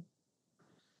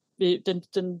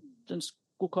 Den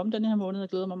skulle komme den her måned, jeg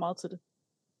glæder mig meget til det.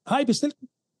 Har I bestilt den?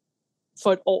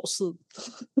 for et år siden.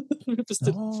 Vi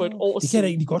bestilte for et år siden. Det kan jeg da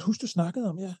egentlig godt huske, du snakkede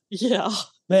om, ja. Ja.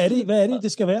 Hvad er det,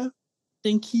 det skal være? Det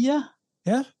er en Kia.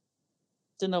 Ja.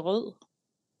 Den er rød.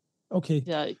 Okay.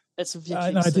 Jeg er virkelig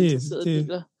interesseret i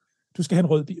biler. Du skal have en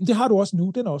rød bil. Det har du også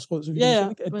nu. Den er også rød, så vi ja,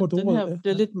 men den her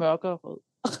bliver lidt mørkere rød.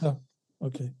 Ja,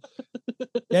 okay.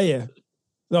 Ja.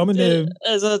 Nå, men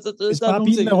hvis der bare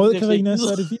bilen er rød, Karina,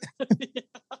 så er det fint.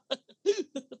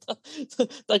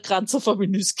 der er grænser for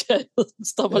min nysgerrighed. Den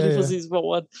stopper lige præcis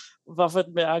hvor hvad for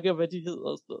et mærke og hvad de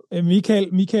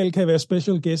hedder. Michael kan være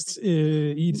special guest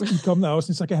i et kommende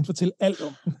afsnit, så kan han fortælle alt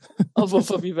om den. Og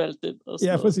hvorfor vi valgte den.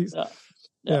 Ja, præcis.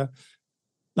 Ja.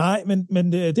 Nej,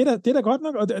 men det er da godt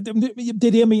nok, og det er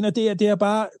det, jeg mener, det er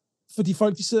bare, fordi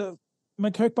folk, de sidder,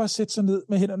 man kan jo ikke bare sætte sig ned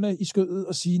med hænderne i skødet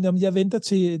og sige, jeg venter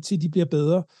til de bliver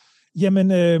bedre.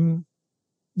 Jamen,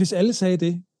 hvis alle sagde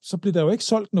det, så bliver der jo ikke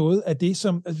solgt noget af det,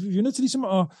 som, altså, vi er nødt til ligesom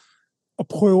at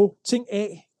prøve ting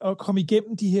af, og komme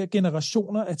igennem de her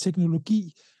generationer af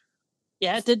teknologi.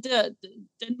 Ja,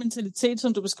 den mentalitet,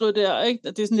 som du beskriver der, ikke?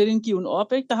 Det er sådan lidt en given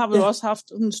op, ikke? Der har vi jo også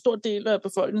haft en stor del af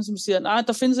befolkningen, som siger, nej,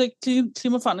 der findes ikke,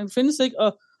 klimaforandring findes ikke,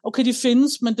 og okay, de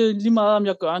findes, men det er lige meget, om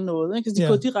jeg gør noget, ikke? Altså, de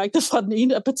går direkte fra den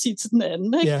ene apati til den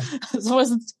anden, ikke? Yeah. Så var jeg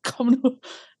sådan, kom nu.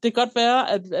 Det kan godt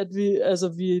være, at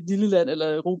vi er et lille land,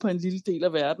 eller Europa er en lille del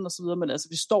af verden, og så videre, men altså,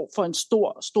 vi står for en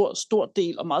stor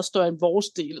del, og meget større end vores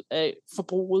del af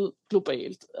forbruget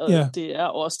globalt. Og det er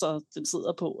os, der den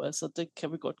sidder på, altså, det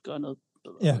kan vi godt gøre noget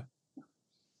bedre. Ja.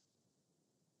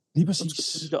 Lige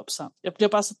præcis. Jeg bliver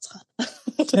bare så træt.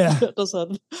 Det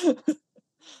sådan.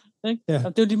 Det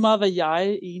er jo lige meget, hvad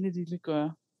jeg lille gør.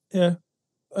 Ja,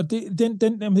 og det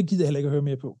gider jeg heller ikke at høre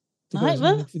mere på. Nej,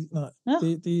 hvad? Nej,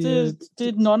 det er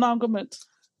et non-argument.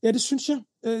 Ja, det synes jeg.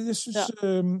 Jeg synes,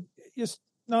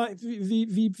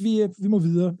 vi må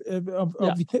videre.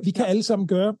 Og vi kan alle sammen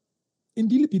gøre en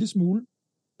lille bitte smule.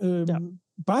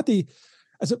 Bare det.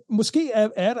 Altså, måske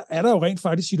er der jo rent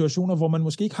faktisk situationer, hvor man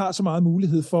måske ikke har så meget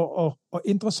mulighed for at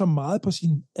ændre så meget på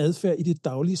sin adfærd i det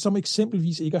daglige, som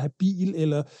eksempelvis ikke at have bil,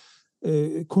 eller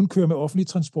kun køre med offentlig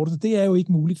transport. Det er jo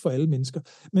ikke muligt for alle mennesker.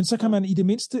 Men så kan man i det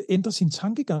mindste ændre sin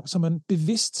tankegang, så man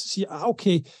bevidst siger,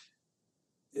 okay,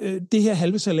 det her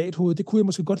halve salathoved, det kunne jeg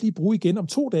måske godt lige bruge igen om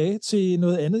 2 dage til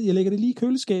noget andet. Jeg lægger det lige i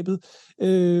køleskabet.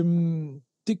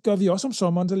 Det gør vi også om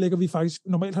sommeren. Der lægger vi faktisk,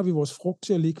 normalt har vi vores frugt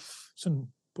til at ligge sådan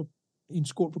i en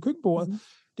skål på køkkenbordet. Mm-hmm.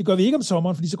 Det gør vi ikke om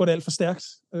sommeren, fordi så går det alt for stærkt.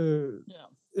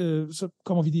 Så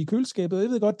kommer vi det i køleskabet. Jeg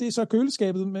ved godt, det er så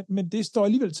køleskabet, men det står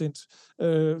alligevel tændt.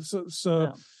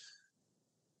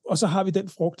 Og så har vi den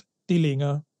frugt, det er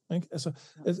længere. Ikke? Altså,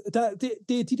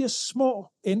 det er de der små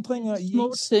ændringer i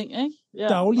ens ting, ikke?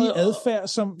 daglige adfærd,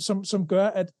 som gør,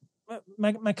 at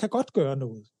man kan godt gøre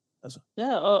noget. Altså.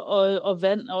 Ja, og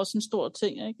vand er også en stor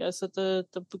ting, ikke? Altså,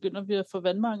 der begynder vi at få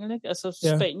vandmangel, ikke?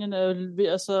 Altså, Spanien er jo ved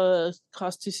at så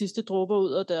krasse de sidste dråber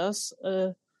ud af deres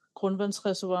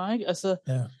grundvandsreservoir, ikke? Altså,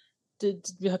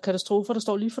 vi har katastrofer, der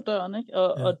står lige for døren, ikke?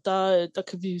 Og der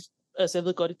kan vi, altså jeg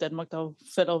ved godt, i Danmark, der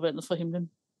falder jo vandet fra himlen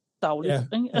dagligt,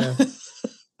 ikke? Ja.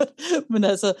 Men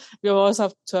altså, vi har også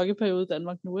haft tørkeperiode i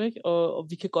Danmark nu, ikke? Og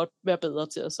vi kan godt være bedre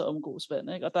til at så omgås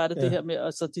vand, ikke? Og der er det her med,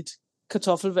 altså dit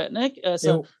kartoffelvand, ikke?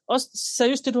 Altså, også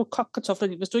seriøst det, du har kogt kartofler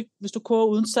i. Hvis du koger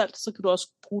uden salt, så kan du også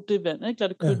bruge det vand, ikke? Lad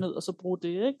det køle ned, og så bruge det,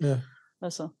 ikke? Ja.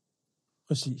 Altså.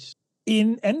 Præcis.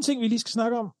 En anden ting, vi lige skal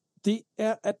snakke om, det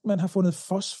er, at man har fundet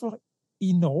fosfor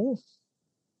i Norge.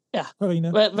 Ja. Karina.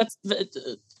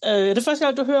 Er det første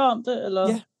gang, du hører om det? Eller?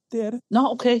 Ja, det er det. Nå,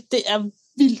 okay. Det er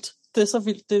vildt. Det er så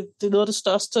vildt. Det er noget af det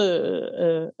største,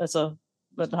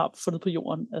 man har fundet på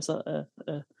jorden. Altså,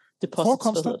 deposits,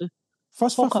 hvad hedder det?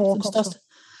 Fosforforekomster.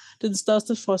 Det er den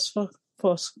største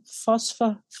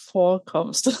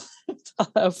fosforforekomst, der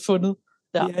er fundet.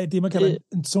 Ja. Det er det, man kalder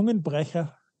en zungenbrecher.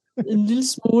 En lille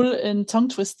smule en tongue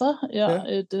twister.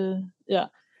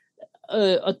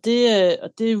 Og det er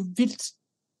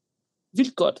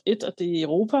vildt godt, at det er i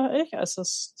Europa, ikke? Altså,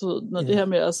 når det her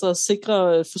med at så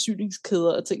sikre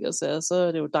forsyningskæder og ting og sager, så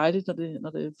er det jo dejligt, når det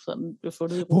sådan bliver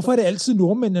fundet i Europa. Hvorfor er det altid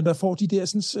nordmændene, der får de der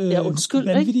sådan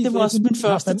undskyld, ikke? Det var også min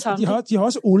første tanke. De har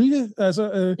også olie.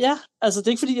 Altså, Ja, altså det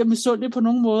er ikke fordi, jeg er misundelig på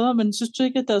nogen måder, men synes du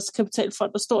ikke, at deres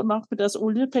kapitalfond, der står nok med deres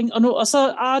oliepenge?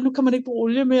 Nu kan man ikke bruge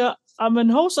olie mere. Men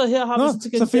så her har vi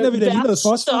så finder vi da lige noget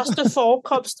fosfor. Største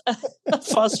forekomst af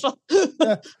fosfor.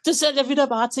 Det sælger vi da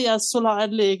bare til jeres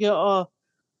solaranlægge og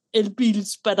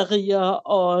elbilsbatterier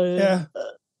og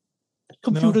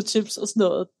computerchips og sådan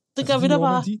noget. Det gør vi da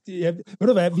bare. Ved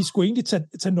du hvad, vi skulle egentlig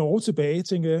tage Norge tilbage,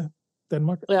 tænker jeg.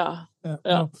 Danmark. Ja.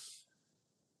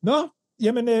 Nå,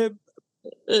 jamen...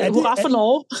 hurra for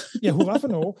Norge. Ja, hurra for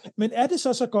Norge. Men er det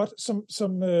så godt,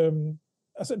 som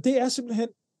altså det er simpelthen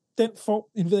den form,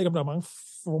 jeg ved ikke, om der er mange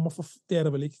former for, det er der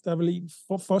vel ikke, der er vel en,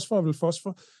 fosfor er vel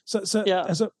fosfor, så Ja.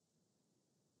 altså,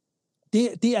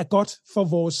 det er godt for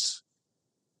vores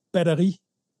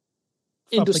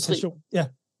batterifabrikation. Ja,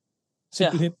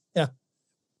 simpelthen, ja.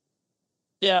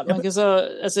 Ja, man kan så,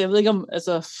 altså jeg ved ikke om,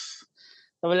 altså,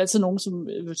 der er vel altid nogen, som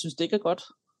synes, det ikke er godt.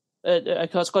 Jeg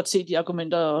kan også godt se, de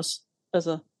argumenter er også,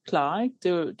 altså, klare, ikke?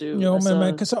 Det er jo altså, men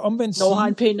man kan så omvendt sige... Norge har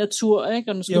en pæn natur,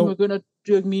 ikke? Og nu skal man begynde at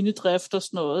dyrke minedrift og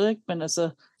sådan noget, ikke? Men altså,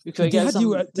 vi kan jo ikke alle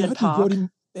sammen det har de jo gjort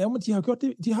ja, men de har gjort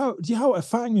det. De har jo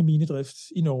erfaring med minedrift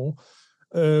i Norge.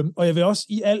 Og jeg vil også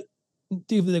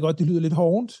det ved jeg godt, det lyder lidt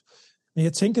hårdt, men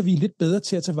jeg tænker, vi er lidt bedre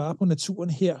til at tage vare på naturen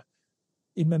her,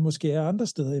 end man måske er andre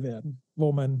steder i verden,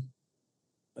 hvor man...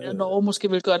 Norge måske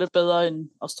vil gøre det bedre end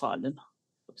Australien,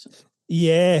 for eksempel.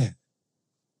 Ja,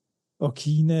 og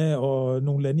Kina og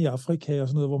nogle lande i Afrika og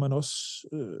sådan noget, hvor man også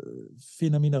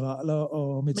finder mineraler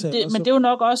og metaller. Men det er jo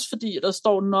nok også, fordi der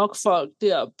står nok folk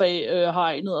der bag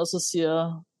hegnet, og så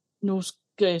siger, nu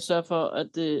skal I sørge for, at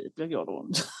det bliver gjort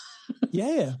ordentligt.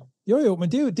 Ja. Jo,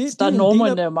 men det er jo det. Der er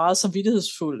nordmænd, der er meget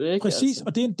samvittighedsfulde, ikke? Præcis, altså.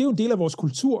 Og det er jo en del af vores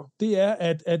kultur. Det er,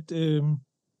 at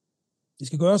det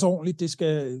skal gøres ordentligt. Det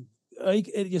skal... Og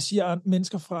ikke, at jeg siger, at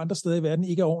mennesker fra andre steder i verden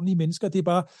ikke er ordentlige mennesker. Det er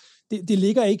bare, det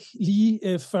ligger ikke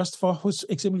lige først for hos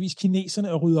eksempelvis kineserne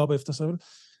at rydde op efter sig.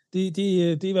 Det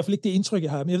er i hvert fald ikke det indtryk,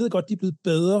 jeg har. Men jeg ved godt, de er blevet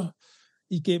bedre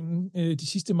igennem de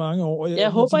sidste mange år.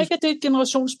 Jeg håber ikke, at det er et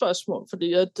generationsspørgsmål,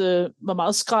 fordi at, hvor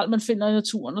meget skrald man finder i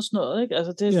naturen og sådan noget. Ikke?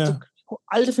 Altså, du kunne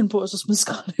aldrig finde på at så smide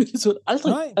skrald i naturen.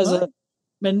 Aldrig.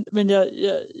 Nej. Men jeg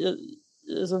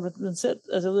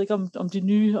ved ikke, om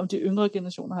de yngre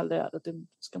generationer har lært, og dem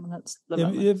skal man helst lade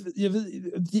være med. Jeg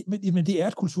ved, men det er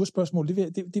et kulturspørgsmål,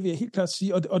 det vil jeg helt klart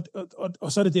sige,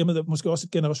 og så er det dermed måske også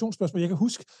et generationsspørgsmål. Jeg kan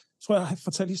huske, tror jeg har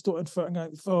fortalt historien før en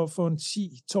gang, for en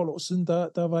 10-12 år siden,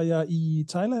 der var jeg i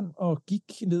Thailand og gik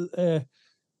ned af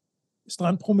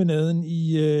strandpromenaden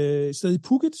i et sted i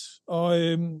Phuket, og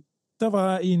der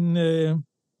var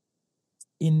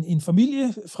en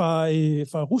familie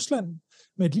fra Rusland,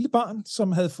 med et lille barn,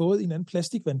 som havde fået en anden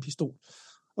plastikvandpistol,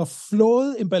 og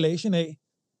flået emballagen af,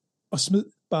 og smed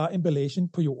bare emballagen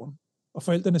på jorden. Og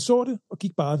forældrene så det, og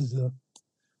gik bare videre.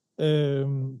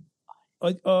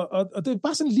 Og det er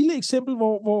bare sådan et lille eksempel,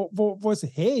 hvor jeg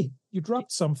siger, hey, you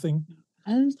dropped something.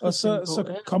 Og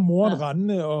så kom moren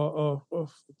rendende, og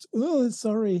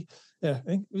sorry. Ja,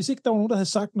 ikke? Hvis ikke der var nogen, der havde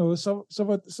sagt noget, så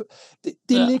var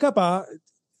det ligger bare...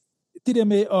 Det der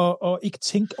med at ikke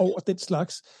tænke over den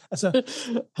slags. Altså, der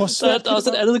er også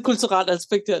et andet kulturelt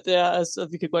aspekt her, det er, altså,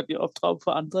 at vi kan godt lide at opdrage på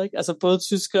andre, ikke? Altså både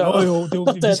tyskere og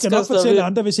vi skal nok fortælle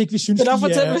andre, hvis ikke vi synes, de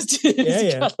er... hvis de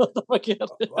gør noget, der forkert.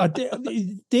 Og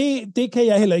det kan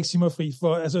jeg heller ikke sige mig fri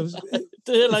for. Altså,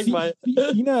 det er heller ikke mig.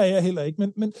 Kina er jeg heller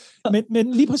ikke,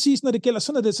 men lige præcis, når det gælder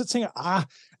sådan noget, så tænker jeg,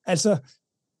 altså,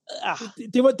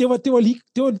 det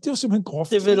var simpelthen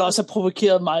groft. Det ville også have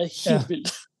provokeret mig helt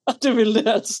vildt. Og det ville det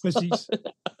altså. Præcis.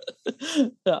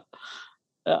 Ja.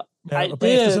 Ej,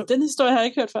 den historie har jeg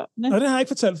ikke hørt før. Nej, den har jeg ikke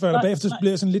fortalt før. Og bagefter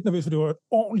blev jeg sådan lidt nervøs, for det var et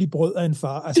ordentligt brød af en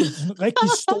far. Altså sådan en rigtig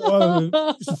stor...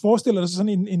 hvis du forestiller dig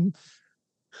sådan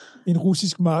en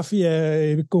russisk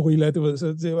mafia-gorilla, du ved. Så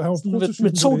det var,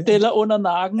 med 2 deller under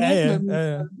nakken. Ja.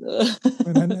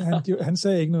 Men han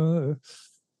sagde ikke noget.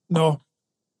 Nå.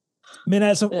 Men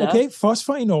altså, okay,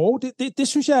 fosfor i Norge, det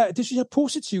synes jeg er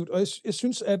positivt, og jeg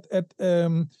synes, at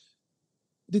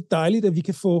det er dejligt, at vi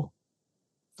kan få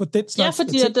den slags... Ja,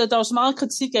 fordi der er jo så meget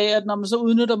kritik af, at når man så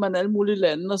udnytter man alle mulige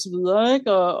lande og så videre,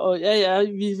 ikke? Og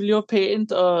vi lever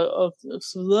pænt og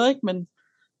så videre, ikke?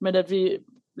 Men at vi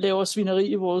laver svineri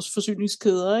i vores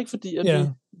forsyningskæder, ikke? Fordi at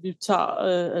vi tager,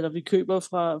 eller vi køber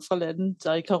fra lande,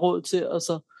 der ikke har råd til, og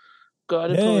så gør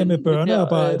det på med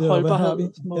børnearbejde, og hvad har vi?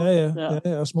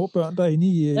 Ja, og små børn, der er inde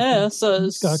i så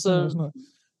og sådan noget.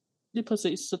 Lige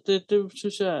præcis, så det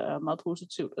synes jeg er meget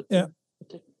positivt, at det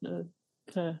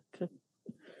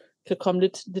kan komme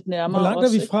lidt nærmere. Hvor langt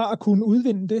er vi fra at kunne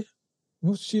udvinde det?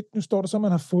 Nu står der så, at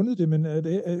man har fundet det, men er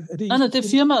det... Nej, det er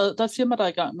firmaet, der er et firma, der er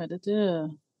i gang med det.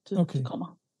 Det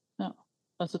kommer. Ja.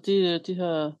 Altså, de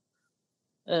har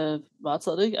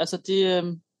varetaget det, ikke? Altså,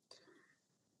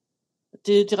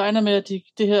 de regner med, at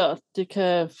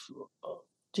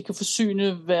det kan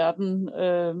forsyne verden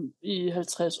i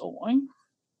 50 år, ikke?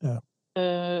 Ja.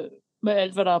 Med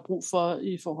alt, hvad der er brug for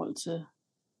i forhold til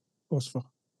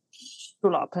fosfor,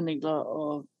 solarpaneler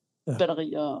og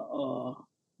batterier,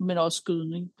 men også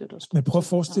skydning. Men prøv at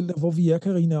forestille dig, hvor vi er,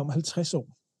 Karina, om 50 år.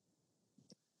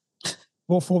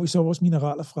 Hvor får vi så vores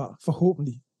mineraler fra?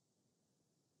 Forhåbentlig.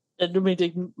 Ja, nu mener det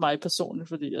ikke mig personligt,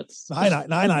 fordi at...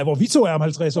 Nej, hvor vi to er om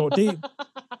 50 år, det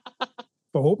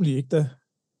forhåbentlig ikke da.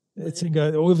 Jeg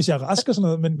tænker, hvis jeg er rask og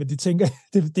sådan noget, men de tænker,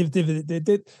 det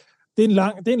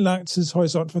er en lang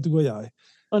tidshorisont for du og jeg.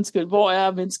 Undskyld, hvor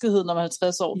er menneskeheden om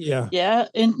 50 år? Ja. Ja,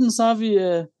 enten så har vi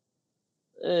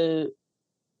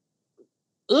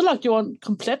ødelagt jorden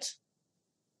komplet.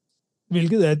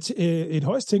 Hvilket er et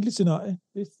højst tænkeligt scenarie.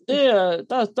 Det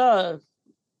er,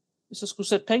 hvis jeg skulle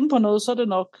sætte penge på noget, så er det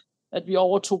nok, at vi er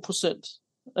over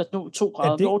 2%. At nu 2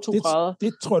 grader. Vi er over 2 grader.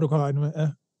 Det tror jeg, du kan regne med, ja.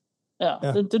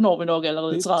 Ja. Det når vi nok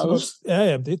allerede i 30.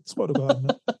 Ja, det tror du kan regne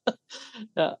med.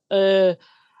 Ja.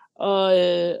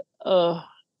 Og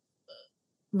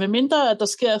med mindre, at der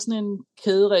sker sådan en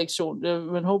kædereaktion,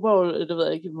 man håber jo, det ved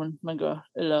jeg ikke, man gør,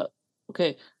 eller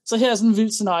okay, så her er sådan en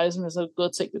vild scenarie, som jeg så har gået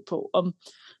og tænkt lidt på, om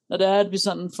når det er, at vi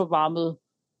sådan får varmet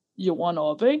jorden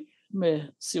op, ikke? Med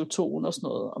CO2'en og sådan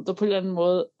noget, om der på en eller anden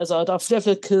måde, altså der er flere og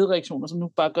flere kædereaktioner, som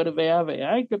nu bare gør det værre og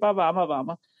værre, ikke? Det bliver bare varmere og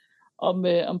varmere.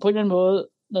 Om på en eller anden måde,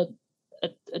 når,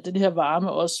 at den her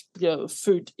varme også bliver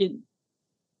født ind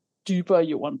dybere i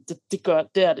jorden, det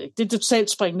er det ikke. Det er et totalt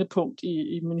springende punkt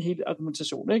i min hele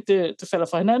argumentation, ikke? Det falder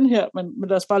fra hinanden her, men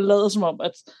lad os bare lade som om,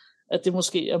 at det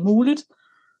måske er muligt,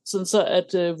 sådan så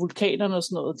at vulkanerne og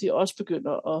sådan noget, de også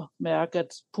begynder at mærke, at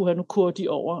nu kører de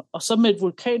over. Og så med et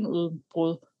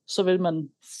vulkanudbrud, så vil man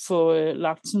få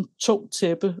lagt sådan en tung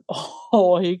tæppe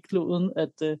over hele kloden,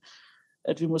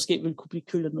 at vi måske vil kunne blive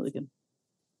kølet ned igen.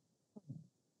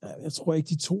 Jeg tror ikke,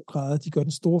 de 2 grader, de gør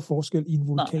den store forskel i en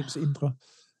vulkans indre.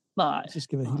 Nej. Det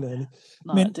skal være helt ærligt.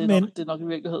 Nej, det er nok i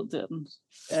virkeligheden, der den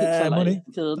falder i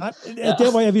kæden. Nej,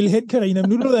 der hvor jeg ville hen, Karina, men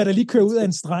nu lader jeg da lige køre ud af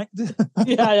en streng.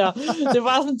 Ja. Det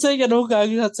var sådan en ting, jeg nogle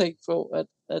gange har tænkt på,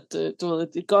 at du ved,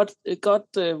 et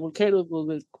godt vulkanudbrud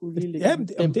vil kunne lige ligge.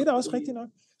 Jamen, det er da også rigtigt nok.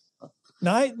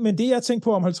 Nej, men det jeg tænker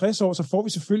på om 50 år, så får vi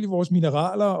selvfølgelig vores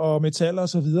mineraler og metaller og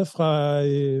så videre fra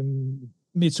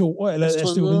meteorer eller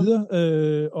asteroider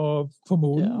og på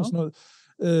månen og sådan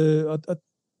noget.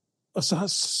 Og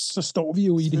så står vi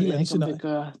jo i det hele andet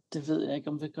scenarie. Det ved jeg ikke,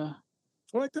 om vi gør.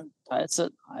 Tror du ikke det?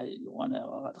 Nej, jorden er jo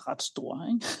ret stor,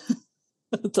 ikke?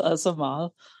 Der er så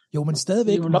meget. Jo, men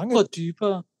stadigvæk vi er jo nok på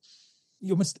dybere.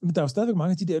 Jo, men der er jo stadigvæk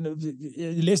mange af de der,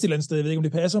 jeg læste et eller andet sted, jeg ved ikke, om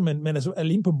det passer, men altså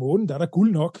alene på månen, der er der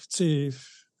guld nok til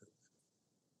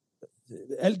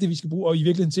alt det, vi skal bruge, og i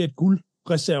virkeligheden til, at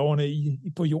guldreserverne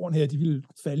på jorden her, de vil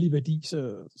falde i værdi,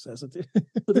 så altså det...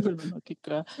 Det vil man nok ikke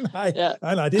gøre.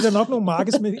 Nej, det er der nok nogle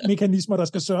markedsmekanismer, der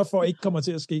skal sørge for, at ikke kommer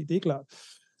til at ske, det er klart.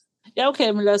 Ja,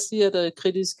 okay, men lad os sige, at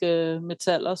kritiske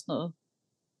metaller og sådan noget.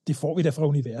 Det får vi da fra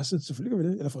universet, selvfølgelig gør vi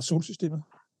det, eller fra solsystemet.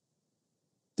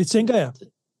 Det tænker jeg.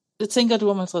 Det tænker du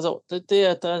om 50 år. Det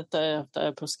er, der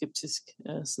er på skeptisk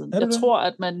siden. Jeg tror,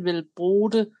 at man vil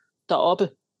bruge det deroppe.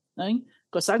 Ikke?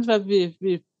 Det går sagtens være, at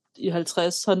vi i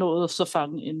 50 har nået så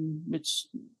fange en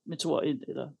meteor ind,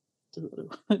 eller det hedder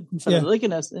det. Den falder ikke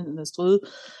en asteroide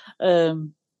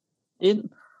ind,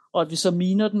 og at vi så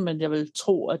miner den, men jeg vil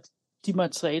tro, at de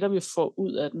materialer, vi får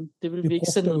ud af den, det vil vi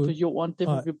ikke sende ud på jorden, det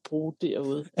vil vi bruge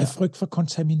derude. Af frygt for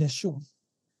kontamination?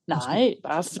 Nej,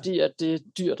 bare fordi, at det er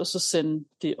dyrt at så sende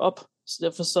det op. Så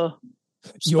derfor så...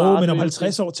 Jo, men om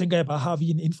 50 år, tænker jeg bare, har vi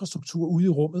en infrastruktur ude i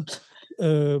rummet.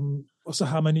 Og så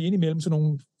har man indimellem sådan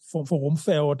nogle form for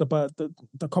rumfærger,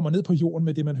 der kommer ned på jorden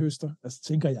med det, man høster. Altså,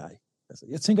 tænker jeg. Altså,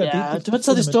 jeg tænker, du har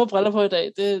taget de store briller på i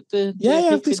dag. Du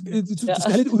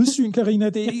skal have lidt udsyn, Karina.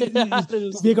 Det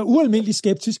virker ualmindeligt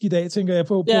skeptisk i dag, tænker jeg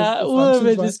på. Ja,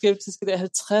 ualmindeligt skeptisk i dag.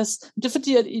 50. Men det er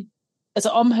fordi, at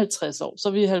om 50 år, så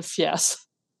er vi 70.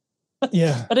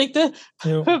 Ja. Er det ikke det?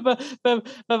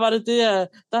 Hvad var det?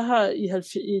 Der har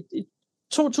i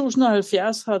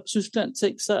 2070 har Tyskland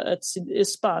tænkt sig, at sin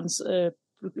S-Bahns,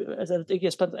 altså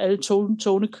ikke S-Bahns, alle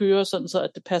togene kører sådan, så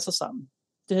at det passer sammen.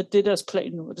 Det er deres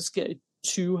plan nu, og det sker i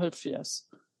 2070.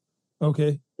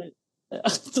 Okay. Det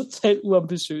er totalt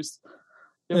uambitiøst.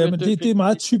 Men det er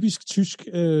meget typisk tysk.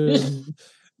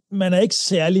 Man er ikke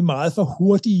særlig meget for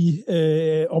hurtige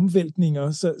omvæltninger,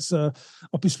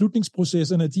 og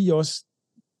beslutningsprocesserne, de er også...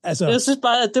 Altså, jeg synes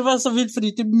bare, at det var så vildt,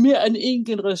 fordi det er mere end en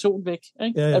generation væk.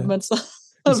 Ikke? Ja. At man så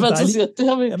siger, det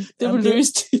har vi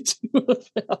løst i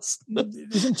 2070.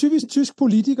 Det er sådan en typisk tysk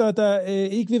politiker, der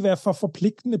ikke vil være for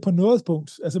forpligtende på noget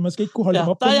punkt. Altså, man skal ikke kunne holde dem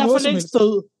op på noget som helst. Der er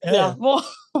jeg for længst død. Ja.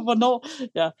 Hvornår?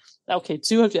 Ja, okay,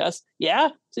 2070. Ja,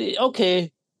 okay.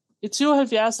 I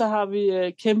 2070 så har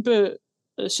vi kæmpe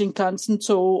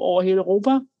Shinkansen-tog over hele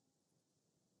Europa.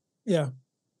 Ja.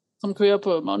 Som kører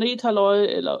på magnethalvøje,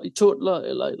 eller i tunneler,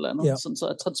 eller et eller andet. Ja. Sådan så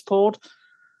at transport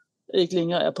ikke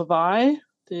længere er på veje.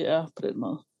 Det er på den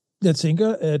måde. Jeg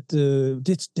tænker, at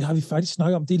det har vi faktisk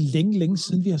snakket om. Det er længe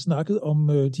siden, vi har snakket om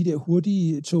de der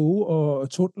hurtige tog og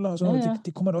tunneler og sådan noget. Ja.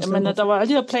 Det kunne man også men der var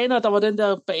alle de her planer, der var den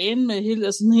der bane med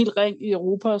en hel ring i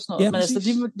Europa og sådan noget. Ja, men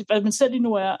altså, men selv lige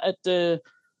nu er, at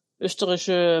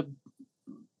Østerrigske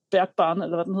Bergbahn,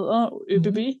 eller hvad den hedder,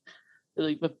 ÖBB, jeg ved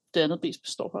ikke, hvad det andet bes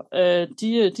består for,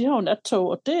 de har jo nattog,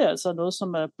 og det er altså noget,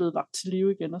 som er blevet lagt til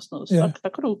live igen og sådan noget. Så der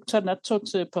kan du tage nattog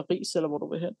til Paris, eller hvor du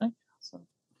vil hen, ikke? Så.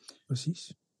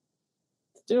 Præcis.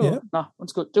 Det var,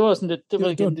 undskyld, det var sådan lidt, det var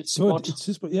igen lidt sport. Et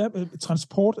tidspunkt. Ja,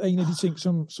 transport er en af de ting,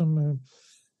 som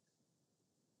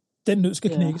den nød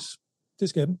skal knækkes. Det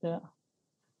skal den. Ja.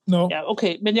 No. Ja,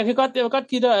 okay, men jeg vil godt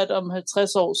give dig, at om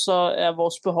 50 år, så er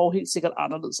vores behov helt sikkert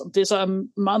anderledes. Om det så er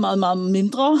meget, meget, meget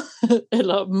mindre,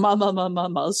 eller meget, meget, meget,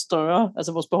 meget, meget større,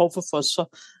 altså vores behov for fosfor,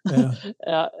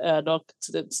 er nok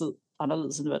til den tid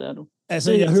anderledes, end hvad det er nu.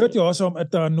 Altså, jeg hørte jo også om,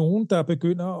 at der er nogen, der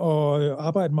begynder at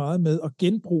arbejde meget med at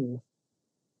genbruge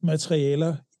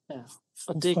materialer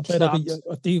og det er fra batterier,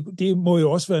 og det må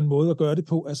jo også være en måde at gøre det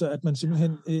på, altså at man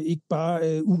simpelthen ikke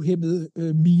bare uhæmmet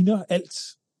miner alt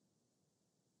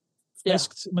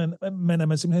friskt, men at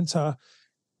man simpelthen tager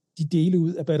de dele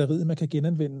ud af batteriet, man kan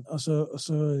genanvende, og så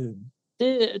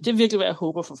det er virkelig, hvad jeg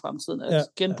håber for fremtiden, at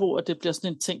genbrug, at det bliver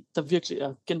sådan en ting, der virkelig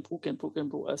er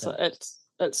genbrug, altså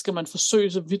alt skal man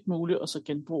forsøge så vidt muligt, og så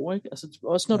genbrug, ikke? Altså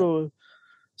også når du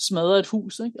smadrer et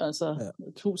hus, ikke? Altså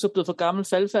et hus er blevet for gammelt,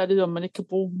 faldfærdigt, og man ikke kan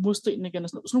bruge murstenen igen, og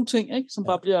sådan nogle ting, ikke? Som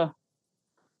bare bliver...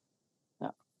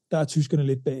 Der er tyskerne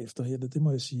lidt bagefter her, det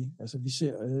må jeg sige. Altså vi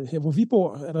ser, her hvor vi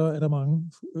bor, er der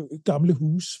mange gamle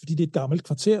huse, fordi det er et gammelt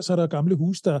kvarter, så er der gamle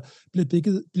huse, der er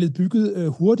blevet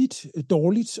bygget hurtigt,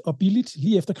 dårligt og billigt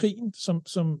lige efter krigen,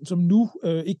 som nu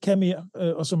ikke kan mere,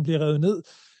 og som bliver revet ned.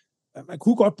 Man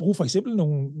kunne godt bruge for eksempel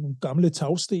nogle gamle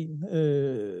tagsten.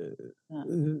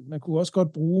 Man kunne også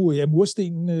godt bruge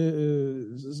murstenen,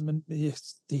 men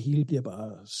det hele bliver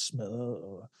bare smadret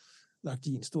og lagt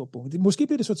i en stor bunke. Måske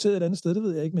bliver det sorteret et andet sted, det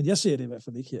ved jeg ikke, men jeg ser det i hvert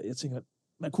fald ikke her. Jeg tænker,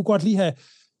 man kunne godt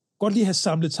lige have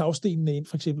samlet tagstenene ind,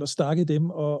 for eksempel, og stakket dem,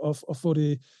 og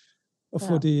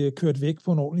få det kørt væk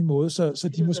på en ordentlig måde,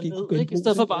 så de måske kunne genbruge. I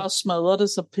stedet for bare at smadre det,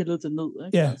 så pille det ned.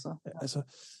 Ikke? Altså,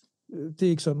 det er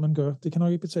ikke sådan, man gør. Det kan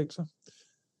nok ikke betale sig.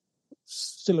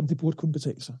 Selvom det burde kunne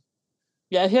betale sig.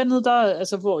 Ja, hernede,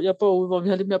 hvor jeg bor ude, hvor vi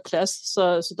har lidt mere plads,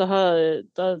 så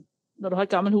der når du har et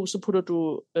gammelt hus, så putter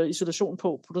du isolation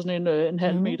på. Putter sådan en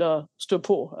halv meter støv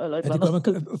på. Eller et det gør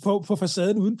man på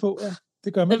facaden udenpå, ja.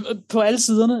 Det gør man. På alle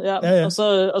siderne, ja.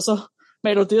 Og så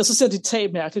maler du det, og så ser dit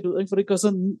tag mærkeligt ud, ikke? For det går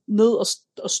sådan ned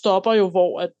og stopper jo,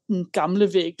 hvor at den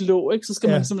gamle væg lå, ikke? Så skal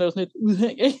man ligesom lave sådan et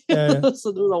udhæng, ikke?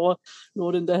 Så det er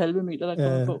over den der halve meter, der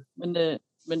kommer på. Men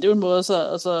det er jo en måde at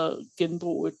så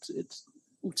genbruge et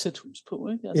utæt hus på,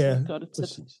 ikke? Altså, gør det tæt.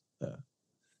 Præcis.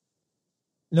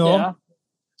 Ja.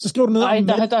 Så skriver du noget om...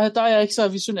 Nej, der er jeg ikke så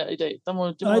visionær i dag.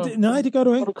 Nej, det gør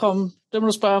du ikke. Det må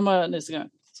du spørge mig næste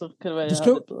gang. Så kan det være, jeg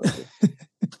har lidt bedre.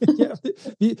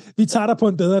 Vi tager dig på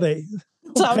en bedre dag.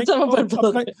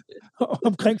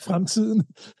 Omkring fremtiden.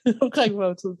 Omkring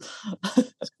fremtiden.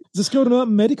 Så skriver du noget om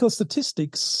medical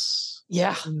statistics.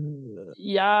 Ja.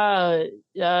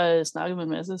 Jeg snakkede med en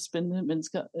masse spændende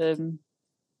mennesker.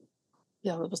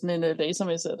 Jeg har været på sådan en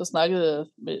lasermesse, der snakkede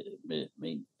med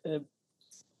en,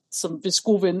 som hvis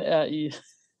gode ven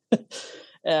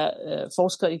er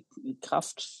forsker i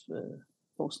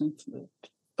kræftforskning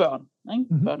børn,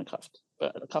 ikke? Børnekræft,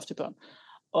 eller kræft i børn.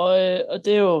 Og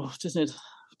det er jo sådan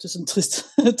en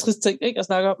trist ting, ikke, at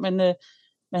snakke om, men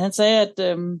han sagde,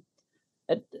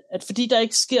 at fordi der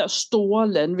ikke sker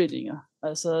store landvindinger,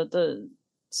 altså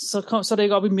så er det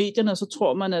ikke op i medierne, og så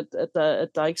tror man, at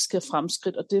der ikke sker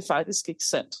fremskridt, og det er faktisk ikke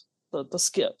sandt. Der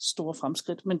sker store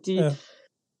fremskridt, men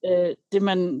det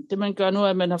man gør nu, er,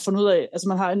 at man har fundet ud af, altså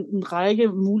man har en række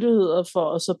muligheder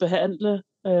for at så behandle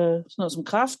sådan noget som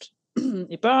kræft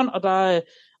i børn,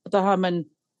 og der har man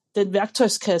den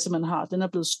værktøjskasse, man har, den er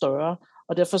blevet større,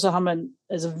 og derfor så har man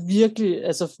altså virkelig,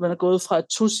 altså man er gået fra et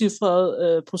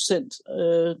tocifret procent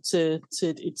til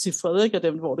et etcifret, ikke, af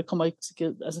dem, hvor det kommer ikke til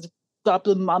gæld. Altså der er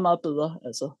blevet meget, meget bedre,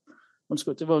 altså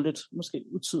undskyld, det var jo lidt måske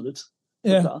utydeligt.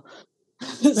 Ja.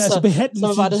 så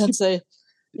var det, han sagde.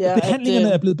 Ja,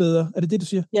 behandlingerne er blevet bedre, er det det, du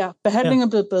siger? Ja, behandlingen er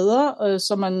blevet bedre,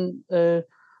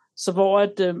 så hvor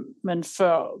at man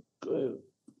før,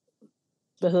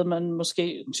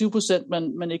 måske 20%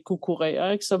 man ikke kunne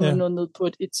kurere, ikke? Så er man nået ned på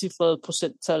et etcifret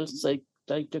procenttal,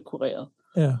 der ikke bliver kureret.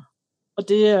 Ja. Og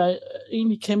det er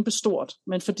egentlig kæmpestort,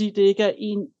 men fordi det ikke er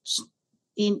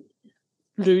en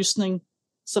løsning,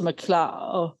 som er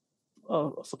klar at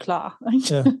forklare,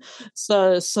 ikke? Ja.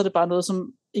 så er det bare noget,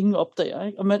 som ingen opdager,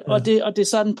 ikke? Og det er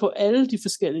sådan på alle de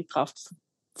forskellige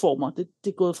former. Det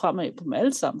er gået fremad på dem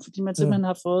alle sammen, fordi man simpelthen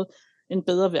har fået en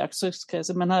bedre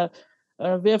værktøjskasse. Man har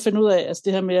ved at finde ud af, altså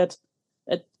det her med,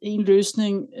 at en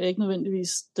løsning er ikke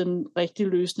nødvendigvis den rigtige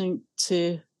løsning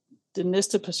til den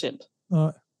næste patient.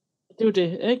 Nej. Det er jo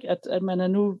det, ikke? At man er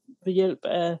nu ved hjælp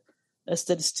af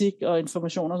statistik og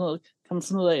information og sådan noget, kan man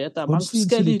finde ud af, at der er mange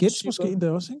forskellige typer. Måske endda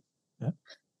også, ikke?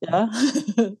 Ja,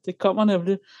 det kommer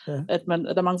nemlig, at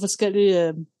der er mange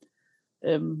forskellige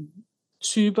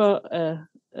typer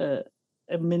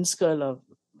af mennesker, eller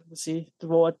hvad kan sige,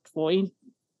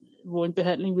 hvor en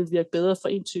behandling vil virke bedre for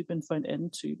en type end for en anden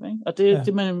type. Ikke? Og det er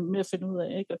det, man er med at finde ud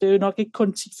af. Ikke? Og det er jo nok ikke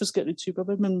kun 10 forskellige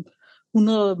typer, men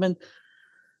 100, men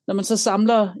når man så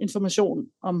samler information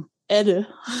om alle,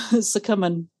 så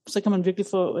kan man virkelig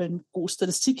få en god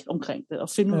statistik omkring det, og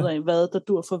finde ud af, hvad der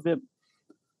dur for hvem.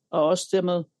 Og også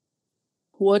dermed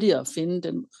hurtigere finde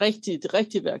det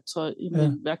rigtige værktøj i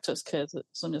min værktøjskasse,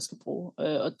 som jeg skal bruge.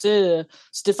 Og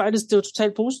så det er faktisk, det er jo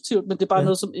totalt positivt, men det er bare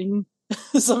noget, som ingen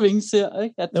ser.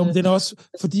 Ikke? Det er også,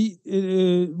 fordi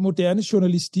moderne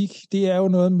journalistik, det er jo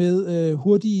noget med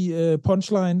hurtige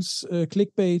punchlines,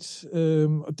 clickbait,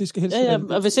 og det skal helst...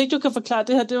 og hvis ikke du kan forklare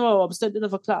det her, det var jo omstændigt at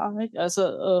forklare, ikke?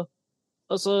 Altså,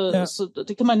 og så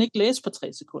det kan man ikke læse på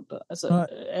 3 sekunder. Altså,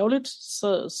 ærgerligt,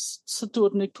 så dur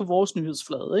den ikke på vores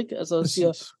nyhedsflade, ikke? Altså,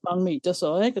 siger mange medier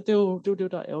så, ikke? Og det er jo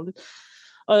det, der er ærgerligt.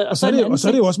 Og så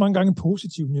er det jo også mange gange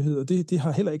positive nyheder. Det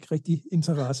har heller ikke rigtig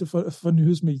interesse for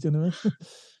nyhedsmedierne.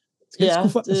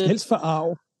 Skal helst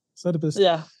forarve, så er det bedst.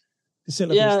 Ja, det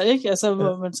selv er bedst. Ikke? Altså,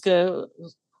 hvor man skal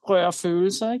røre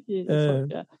følelser, ikke?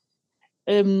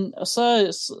 Og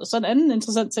så en anden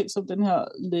interessant ting, som den her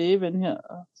lægeven her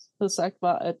havde sagt,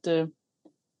 var,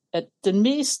 at den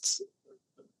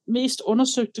mest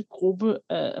undersøgte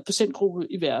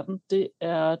patientgruppe i verden, det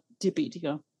er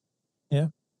diabetikere. Ja.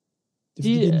 Det er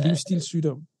fordi, det er en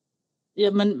livsstilssygdom.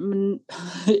 Ja, men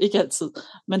ikke altid.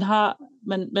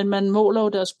 Man måler jo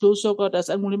deres blodsukker og deres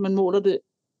alt muligt, man måler det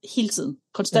hele tiden,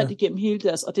 konstant igennem hele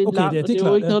deres, og det er langt, og det er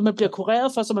jo ikke noget, man bliver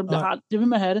kureret for, så man bliver ved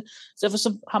med at have det. Så derfor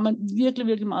så har man virkelig,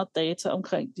 virkelig meget data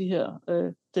omkring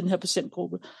den her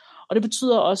patientgruppe. Og det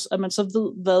betyder også, at man så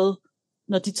ved,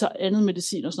 når de tager andet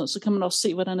medicin og sådan noget, så kan man også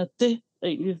se, hvordan det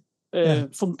egentlig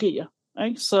fungerer.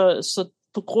 Ikke? Så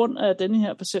på grund af denne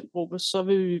her patientgruppe, så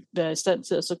vil vi være i stand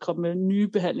til at så komme med nye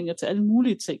behandlinger til alle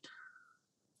mulige ting.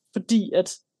 Fordi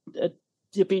at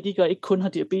diabetikere ikke kun har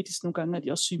diabetes, nogle gange er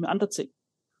de også syge med andre ting.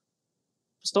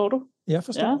 Forstår du? Ja,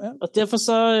 forstår. Ja. Og derfor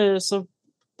så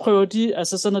prøver de,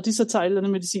 altså så når de så tager et eller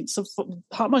andet medicin, så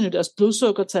har man jo deres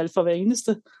blodssukkertal for hver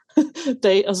eneste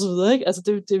dag og så videre, ikke? Altså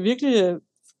det er virkelig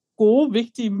gode,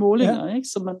 vigtige målinger, ikke?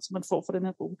 Som man får fra den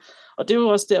her gruppe. Og det er jo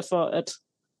også derfor, at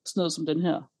sådan noget som den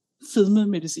her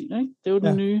fedmemedicin, ikke? Det er jo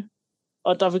den nye.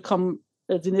 Og der vil komme,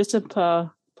 de næste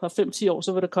par 5-10 år,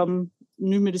 så vil der komme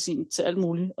ny medicin til alt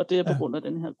muligt, og det er på grund af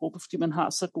den her gruppe, fordi man har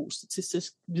så god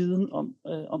statistisk viden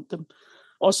om dem.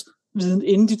 Også viden,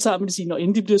 inden de tager medicin, og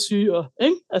inden de bliver syge. Og,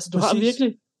 ikke? Altså, du har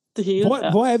virkelig det hele.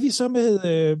 Hvor er vi så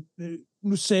med,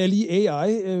 nu sagde jeg lige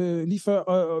AI lige før,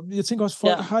 og jeg tænker også,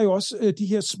 folk har jo også de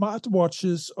her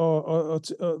smartwatches og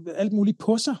alt muligt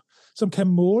på sig, som kan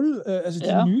måle, altså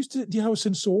de nyeste, de har jo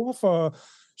sensorer for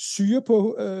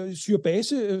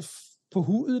syrebase på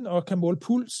huden, og kan måle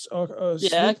puls. Og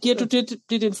giver du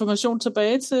dit information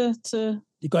tilbage til...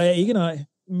 Det gør jeg ikke, nej.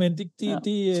 Men det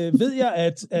ved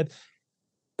jeg, at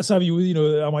så er vi ude i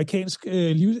noget amerikansk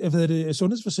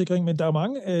sundhedsforsikring, men der er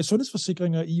mange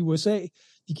sundhedsforsikringer i USA,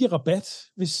 de giver rabat,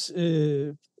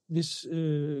 hvis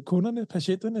kunderne,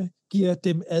 patienterne, giver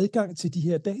dem adgang til de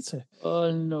her data.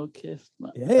 No kæft,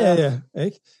 man. Ja,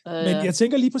 ikke? Men jeg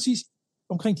tænker lige præcis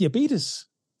omkring diabetes,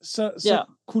 så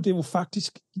kunne det jo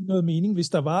faktisk give noget mening, hvis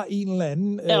der var en eller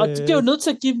anden... og det bliver jo nødt til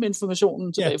at give dem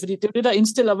informationen tilbage, fordi det er jo det, der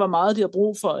indstiller, hvor meget de har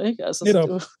brug for, ikke? Altså,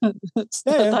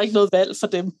 der er ikke noget valg for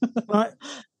dem. Nej.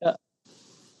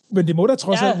 Men det må da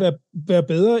trods alt være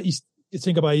bedre. Jeg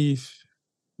tænker bare,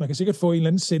 man kan sikkert få en eller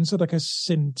anden sensor, der kan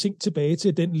sende ting tilbage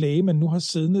til den læge, man nu har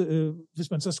siddende.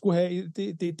 Hvis man så skulle have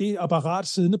det apparat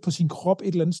siddende på sin krop et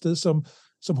eller andet sted,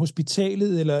 som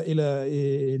hospitalet eller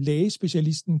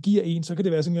lægespecialisten giver en, så kan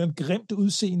det være sådan en grimt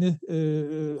udseende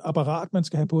apparat, man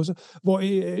skal have på sig. Hvor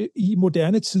i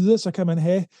moderne tider, så kan man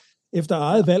have, efter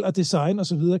eget valg og design og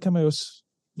så videre, kan man jo...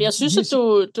 Jeg synes, at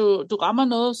du rammer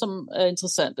noget, som er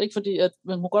interessant, ikke? Fordi at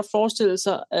man må godt forestille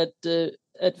sig,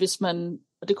 at hvis man,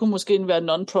 og det kunne måske være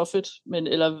non-profit,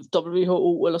 eller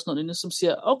WHO eller sådan noget, som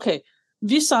siger, okay,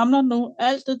 vi samler nu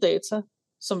alt det data,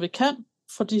 som vi kan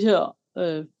fra de her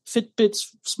Fitbits,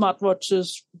 smartwatches,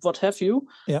 what have you.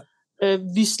 Ja.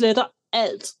 Vi sletter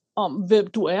alt om, hvem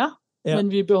du er,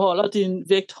 men vi beholder din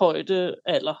vægt, højde,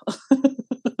 alder.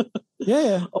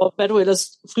 Ja. Og hvad du ellers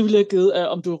frivilligt har givet,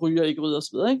 om du ryger, ikke ryger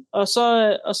osv. Ikke? Og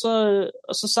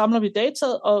så samler vi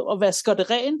dataet og vasker det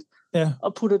rent,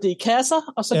 og putter det i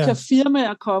kasser, og så kan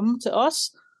firmaer komme til os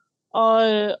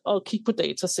og kigge på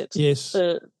datasæt. Yes.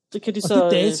 Det kan de og så,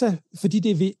 det data, fordi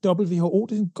det er WHO,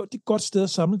 det er et godt sted at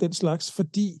samle den slags,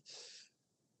 fordi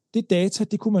det data,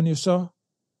 det kunne man jo så,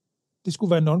 det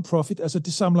skulle være non-profit, altså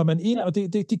det samler man ind, og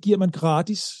det giver man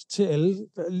gratis til alle.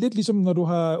 Lidt ligesom når du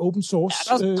har open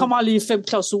source. Ja, der kommer lige 5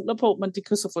 klausuler på, men de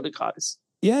kan så få det gratis.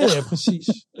 Ja, præcis.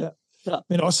 Ja.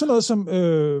 Men også sådan noget som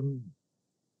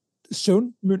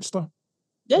søvnmønster.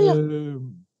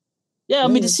 Ja,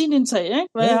 og medicinindtag, ikke?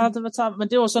 Men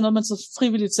det er jo sådan noget, man så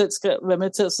frivilligt selv skal være med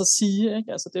til at så sige,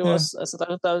 ikke? Altså, det er jo også,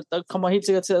 altså, der kommer helt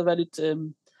sikkert til at være lidt,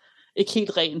 ikke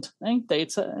helt rent, ikke?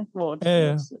 Data, ikke? Hvor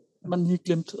man lige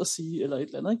glemt at sige, eller et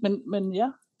eller andet, ikke? Men ja,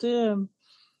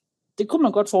 det kunne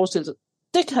man godt forestille sig.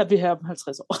 Det kan vi have om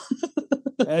 50 år.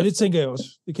 Ja, det tænker jeg også.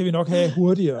 Det kan vi nok have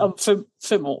hurtigere. Om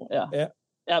 5 år, ja.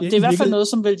 Det er i hvert fald noget,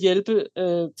 som vil hjælpe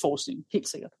forskning, helt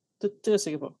sikkert. Det er jeg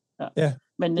sikker på. Ja.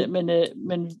 Men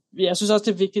jeg synes også,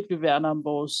 det er vigtigt, at vi værner om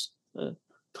vores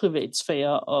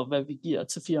privatsfære og hvad vi giver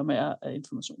til firmaer af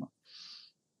informationer.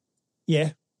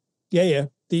 Ja.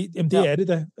 Det er det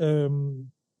da.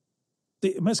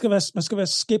 Man skal være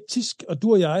skeptisk, og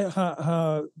du og jeg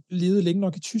har levet længe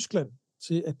nok i Tyskland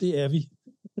til, at det er vi.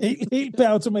 Helt per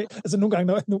automat. Altså nogle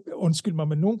gange,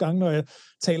 nogle gange, når jeg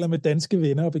taler med danske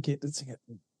venner og bekendte, tænker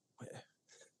jeg,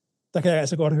 der kan jeg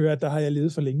altså godt høre, at der har jeg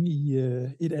levet for længe i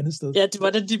et andet sted. Ja, det var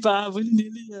det, de bare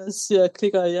vildt siger,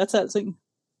 klikker ja til alting.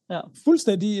 Ja.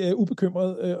 Fuldstændig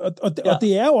ubekymret. Og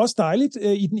det er jo også dejligt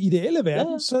i den ideelle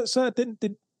verden, så er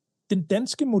den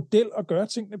danske model at gøre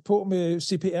tingene på med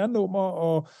CPR-nummer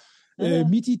og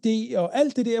MitID og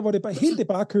alt det der, hvor det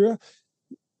bare kører.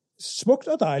 Smukt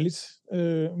og dejligt,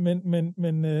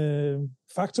 men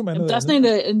faktum er noget der er sådan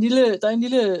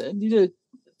en lille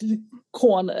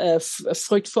korn af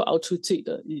frygt for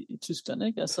autoriteter i Tyskland,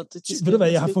 ikke? Altså, ved du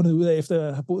hvad, jeg har fundet ud af, efter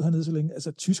at have boet hernede så længe?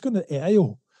 Altså, tyskerne er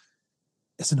jo,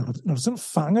 altså, når du sådan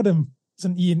fanger dem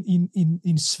sådan i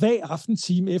en svag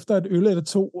aftentime efter et øl eller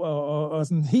to, og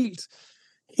sådan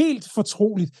helt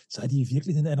fortroligt, så er de i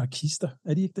virkeligheden anarkister.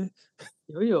 Er de ikke det?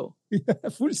 Jo. Ja,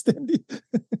 fuldstændig.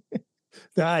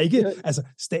 Der er ikke, altså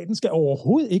staten skal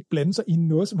overhovedet ikke blande sig i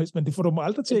noget som helst, men det får du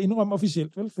aldrig til at indrømme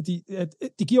officielt, vel? Fordi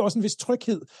det giver også en vis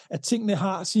tryghed, at tingene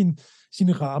har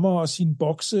sine rammer og sine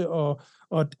bokse, og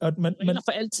man regler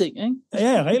for alting, ikke?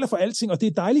 Ja, regler for alting, og det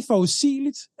er dejligt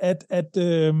forudsigeligt,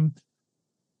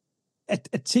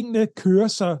 at tingene kører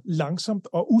så langsomt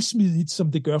og usmidigt,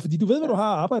 som det gør, fordi du ved, hvad du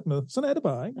har at arbejde med. Sådan er det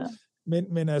bare, ikke? Ja.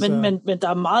 Men der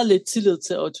er meget lidt tillid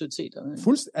til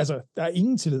autoriteterne. Altså, der er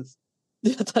ingen tillid. Ja,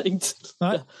 der er ingen tillid.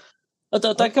 Nej. Ja. Og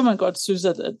der kan man godt synes,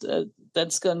 at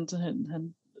danskerne,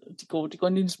 de går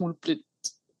en lille smule blindt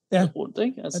rundt,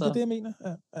 ikke? Altså. Ja, det er det, jeg mener.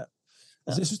 Ja.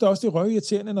 Altså, jeg synes da også, det er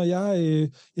røvirriterende, når jeg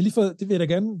lige fået, det vil jeg da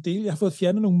gerne dele, jeg har fået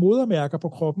fjernet nogle modermærker på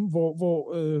kroppen,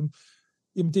 hvor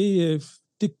jamen det er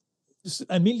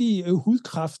almindelige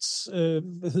hudkræfts,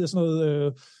 hvad hedder sådan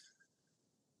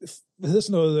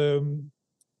noget,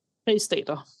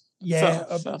 præstater.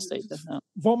 Ja, før stater, ja.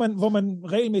 Hvor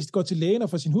man regelmæssigt går til lægen og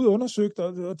får sin hud undersøgt,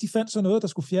 og de fandt så noget, der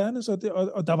skulle fjernes, og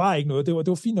der var ikke noget. Det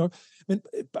var fint nok. Men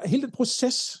hele den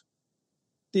proces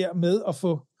der med at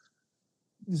få...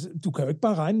 Du kan jo ikke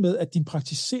bare regne med, at din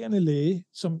praktiserende læge,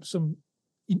 som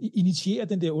initierer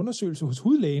den der undersøgelse hos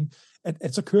hudlægen,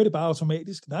 at så kører det bare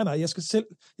automatisk. Nej,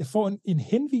 jeg får en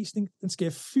henvisning, den skal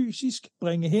jeg fysisk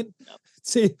bringe hen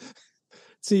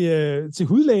til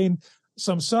hudlægen,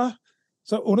 som så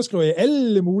underskriver jeg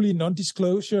alle mulige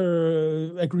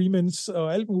non-disclosure agreements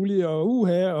og alt muligt,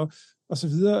 og og så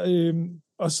videre.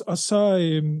 Og så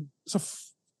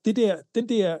den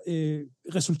der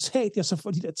resultat, jeg så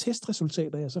får, de der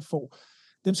testresultater, jeg så får,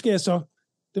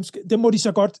 dem må de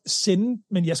så godt sende,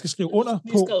 men jeg skal skrive under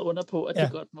på, at de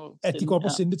godt må at de godt må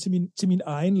sende det til min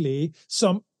egen læge,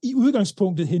 som i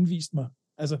udgangspunktet henviste mig.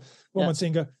 Altså, hvor man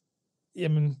tænker,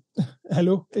 jamen,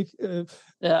 hallo, ikke?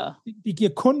 Det giver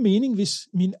kun mening, hvis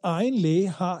min egen læge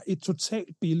har et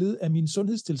totalt billede af min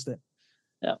sundhedstilstand.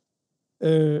 Ja.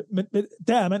 Men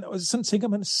der er man, og sådan tænker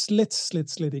man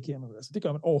slet ikke hernede. Altså, det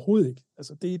gør man overhovedet ikke.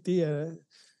 Altså, det er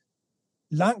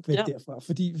langt væk derfra.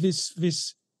 Fordi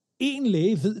hvis en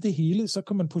læge ved det hele, så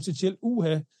kan man potentielt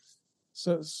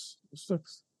så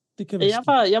det kan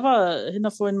være... Jeg var hen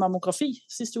og få en mammografi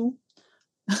sidste uge.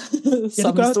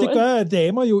 Det gør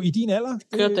damer jo i din alder.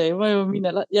 Det gør damer jo i min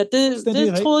alder. Ja, det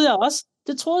troede jeg også.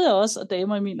 Det troede jeg også, at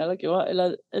damer i min alder gjorde.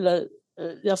 Eller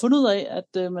jeg har fundet ud af,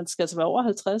 at man skal altså være over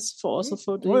 50 for også at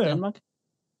få det i Danmark.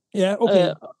 Ja,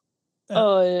 okay. Ja.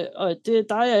 Og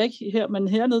der er jeg ikke her, men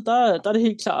hernede, der er det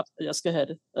helt klart, at jeg skal have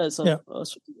det. Altså,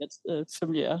 også fordi at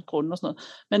familiære grunde og sådan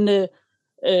noget. Men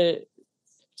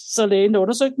så lægen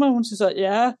undersøgte mig, hun siger så,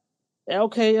 ja,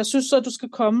 okay, jeg synes så, at du skal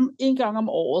komme 1 gang om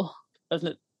året.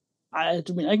 Altså, ej,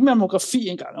 du mener ikke mammografi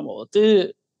 1 gang om året.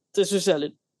 Det synes jeg er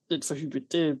lidt for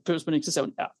hyppigt. Det behøver man ikke til at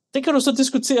ja. Det kan du så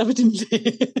diskutere ved din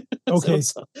læge. Okay.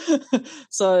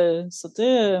 så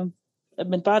det...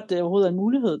 Men bare, at det overhovedet er en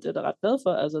mulighed, det er der ret glad for.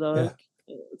 Altså, der er ikke,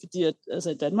 fordi at, altså,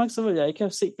 i Danmark, så ville jeg ikke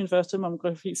have set min første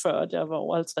mammografi, før at jeg var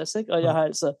over 50, ikke? Og jeg har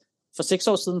altså for 6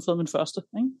 år siden fået min første.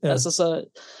 Ikke? Ja. Altså, så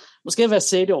måske være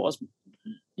sæt over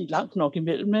langt nok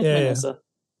imellem. Ikke? Ja, ja. Men altså,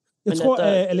 jeg tror,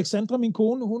 at Alexandra, min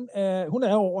kone, hun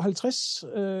er over 50,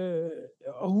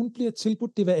 og hun bliver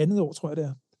tilbudt det hver andet år, tror jeg, det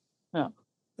er. Ja.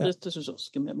 Det synes jeg også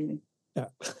giver mere mening. Ja.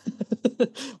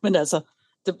 Men altså,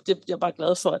 jeg er bare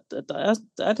glad for, at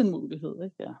der er den mulighed.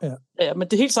 Ikke? Ja, men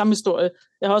det er helt samme historie.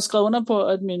 Jeg har også skrevet under på,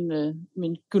 at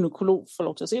min gynekolog får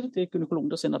lov til at se det. Det er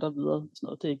gynekologen, der sender dig videre. Sådan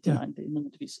noget. Det er ikke din egen del,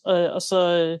 nødvendigvis. Og så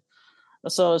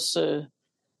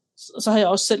har jeg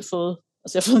også selv fået,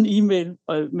 altså jeg har fået en e-mail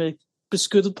med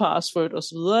beskyttet password og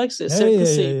så videre, ikke? Så jeg selv kan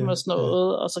se dem og sådan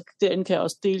noget, og så derinde kan jeg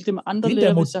også dele det med andre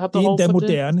læger, hvis jeg har behov for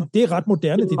moderne. Det er ret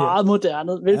moderne, det er meget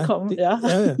moderne. Velkommen. Ja.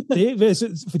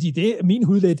 Fordi det er min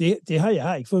hudlæge, det har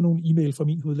jeg ikke fået nogen e-mail fra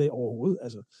min hudlæge overhovedet.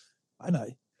 Altså,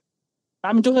 nej.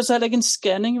 Nej, men du har så heller ikke en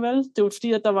scanning, vel? Det var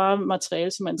fordi, at der var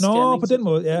materiale, som man scanning. Nå, på den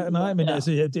måde, ja. Nej, men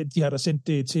altså, de har da sendt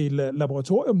det til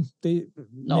laboratorium.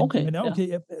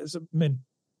 Men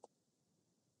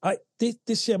nej,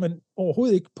 det ser man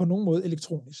overhovedet ikke på nogen måde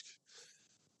elektronisk.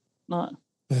 Nej.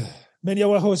 Men jeg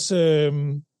var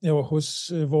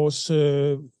hos vores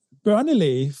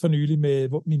børnelæge for nylig med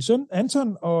min søn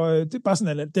Anton, og det er bare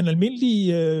sådan den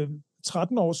almindelige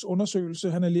 13-års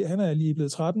undersøgelse. Han er lige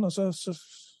blevet 13, og så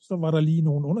var der lige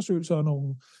nogle undersøgelser og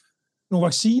nogle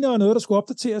vacciner og noget, der skulle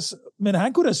opdateres. Men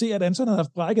han kunne da se, at Anton havde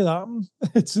haft brækket armen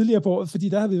tidligere på året, fordi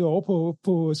der har vi været over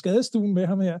på skadestuen med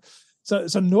ham her.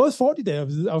 Så noget får de der at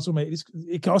vide automatisk.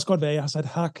 Det kan også godt være, at jeg har sat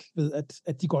hak ved,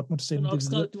 at de godt måtte sende det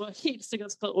videre. Du har helt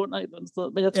sikkert skrevet under et eller andet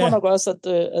sted, men jeg tror nok også, at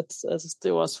det er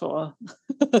jo også for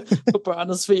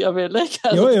børnets ve og vel, ikke?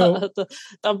 Altså, jo.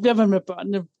 Der bliver man med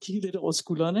børnene kigge lidt over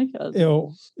skulderen, ikke?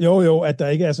 Altså. Jo, at der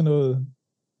ikke er sådan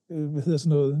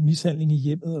noget, mishandling i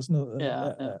hjemmet og sådan noget.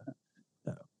 Ja.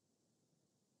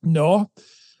 Nå,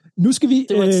 nu skal vi...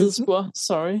 Det var et tidsspor,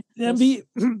 sorry.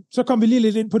 Så kom vi lige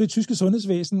lidt ind på det tyske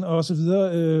sundhedsvæsen og så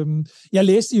videre. Jeg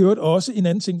læste i øvrigt også en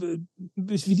anden ting,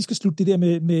 hvis vi lige skal slutte det der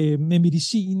med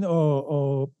medicin,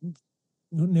 og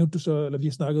nu nævnte du så, eller vi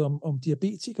har snakket om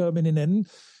diabetikere, men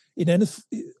et andet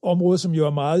område, som jo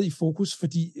er meget i fokus,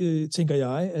 fordi, tænker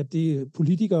jeg, at det er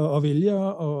politikere og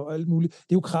vælgere og alt muligt, det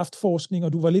er jo kræftforskning,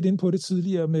 og du var lidt inde på det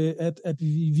tidligere med, at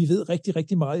vi ved rigtig,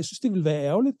 rigtig meget. Jeg synes, det ville være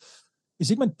ærgerligt,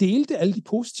 hvis ikke man delte alle de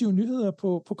positive nyheder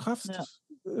på kræft,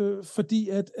 fordi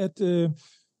at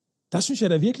der synes jeg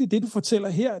da virkelig, det du fortæller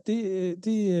her,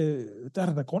 der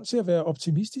er der grund til at være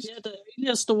optimistisk. Ja, der er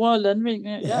egentlig store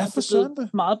landvindinger. Ja, for søren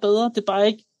det. Meget bedre. Det er bare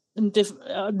ikke,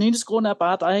 den eneste grund er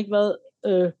bare, at der har ikke været,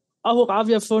 hurra,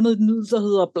 vi har fundet et middel, der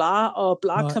hedder bla, og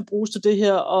bla kan bruges til det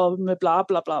her, og med bla,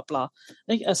 bla, bla, bla.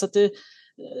 Ikke? Altså det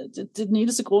er den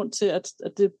eneste grund til, at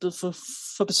det er blevet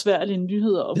for besværlige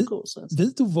nyheder at omgås. Altså.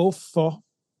 Ved du, hvorfor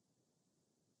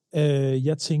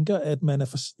jeg tænker, at man er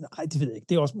for... Nej, det ved jeg ikke.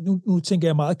 Det er også... Nu tænker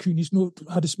jeg meget kynisk. Nu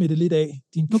har det smittet lidt af,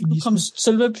 din kynisme. Nu kom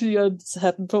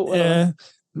sølvpapirhatten på. Ja,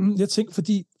 jeg tænker,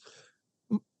 fordi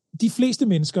de fleste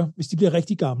mennesker, hvis de bliver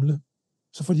rigtig gamle,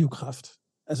 så får de jo kræft.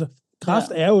 Altså,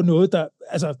 kræft er jo noget, der...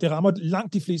 Altså, det rammer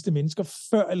langt de fleste mennesker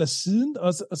før eller siden,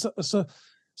 og så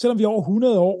selvom vi er over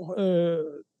 100 år,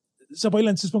 så på et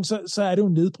eller andet tidspunkt, så er det jo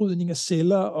nedbrydning af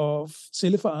celler og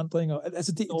celleforandringer.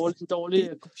 Altså dårlig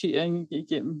kopiering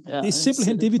igennem. Ja, det er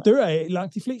simpelthen det, vi dør af,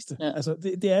 langt de fleste. Ja. Altså,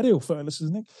 det er det jo før eller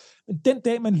siden. Ikke? Men den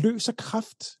dag, man løser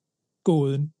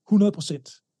kræftgåden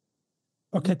 100%,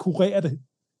 og kan kurere det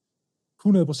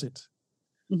 100%,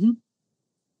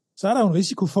 så er der jo en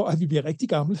risiko for, at vi bliver rigtig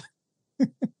gamle.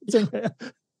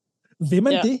 Vil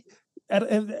man det?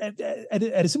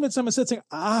 Er det simpelthen så, man sidder og tænker,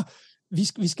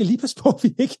 vi skal lige passe på, at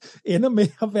vi ikke ender med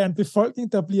at være en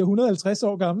befolkning, der bliver 150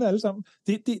 år gamle alle sammen.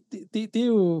 Det er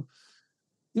jo...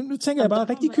 Nu tænker jeg bare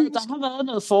rigtig kynisk. Der har været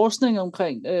noget forskning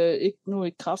omkring,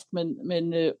 ikke kræft,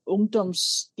 men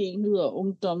ungdomsgenet og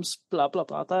ungdoms bla bla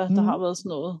bla. Der har været sådan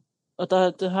noget. Og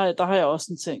der har jeg også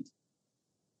sådan tænkt,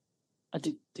 og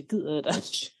det gider jeg da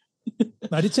ikke.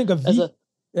 Nej, det tænker vi. Altså,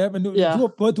 ja, men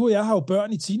både du og jeg har jo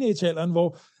børn i teenagealderen,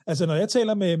 hvor, altså når jeg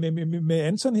taler med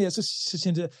Anton her, så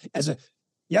siger han, altså,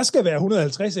 jeg skal være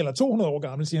 150 eller 200 år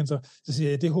gammel, siger han så. Så siger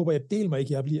jeg, det håber jeg del mig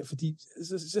ikke, jeg bliver, fordi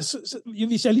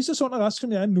hvis jeg er lige så sund og rask,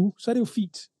 som jeg er nu, så er det jo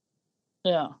fint.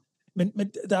 Ja.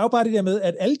 Men der er jo bare det der med,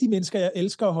 at alle de mennesker, jeg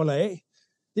elsker og holder af,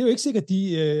 det er jo ikke sikkert, at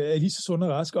de er lige så sunde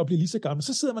og raske og bliver lige så gamle.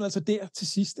 Så sidder man altså der til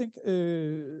sidst, ikke?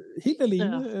 Helt alene.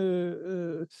 Ja.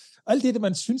 Alt det,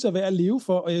 man synes er værd at leve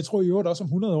for, og jeg tror i øvrigt også om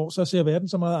 100 år, så ser verden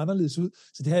så meget anderledes ud.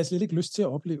 Så det har jeg slet ikke lyst til at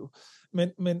opleve.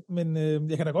 Men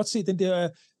jeg kan da godt se den der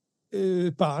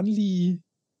barnlige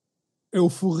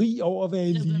eufori over at være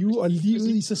i live, og livet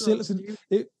i sig selv.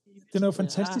 Den er jo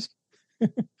fantastisk.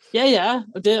 Ja,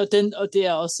 og det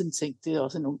er også en ting. Det er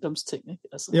også en ungdomsting, ikke?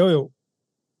 Altså, jo.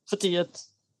 Fordi at,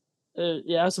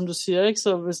 som du siger, ikke?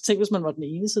 Så hvis man var den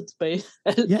eneste tilbage,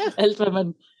 alt hvad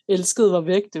man elskede var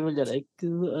væk, det ville jeg da ikke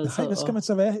gide. Altså, nej, hvad skal man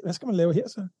så være? Hvad skal man lave her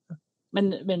så?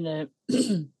 Men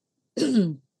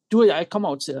du og jeg kommer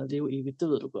jo til at leve evigt, det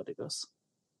ved du godt, ikke også?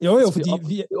 Jo, altså, fordi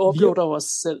vi oplever os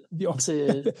selv.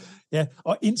 Ja,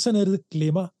 og internettet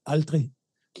glemmer aldrig.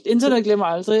 Internet glemmer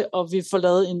aldrig, og vi får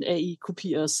lavet en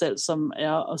AI-kopi af os selv, som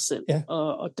er os selv,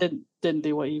 og den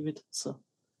lever evigt. Så.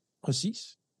 Præcis,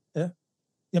 ja.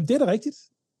 Jamen, det er da rigtigt.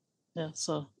 Ja,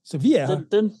 så vi er her.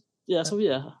 Så vi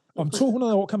er her. Om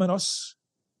 200 år kan man også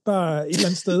bare et eller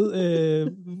andet sted,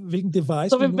 hvilken device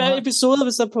så vil hver episode,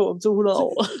 vi så på om 200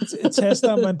 år.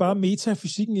 taster man bare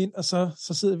metafysikken ind, og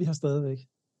så sidder vi her stadigvæk.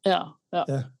 Ja.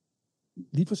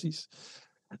 Lige præcis.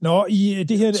 Nå, i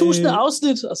det her... 1000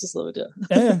 afsnit, og så sidder vi der.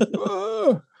 Ja.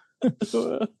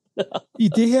 I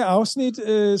det her afsnit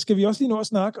skal vi også lige nå at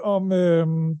snakke om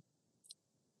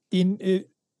en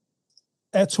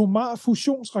atomar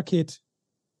fusionsraket.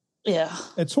 Ja.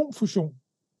 Atomfusion.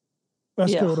 Hvad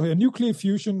skriver du her? Nuclear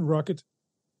Fusion Rocket.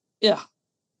 Ja.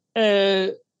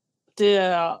 Det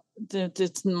er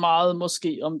sådan meget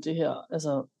måske om det her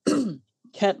altså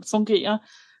kan fungere,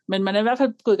 men man er i hvert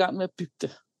fald gået i gang med at bygge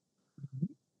det.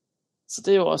 Så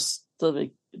det er jo også stadigvæk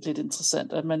lidt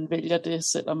interessant, at man vælger det,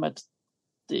 selvom at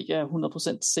det ikke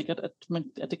er 100% sikkert, at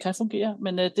det kan fungere.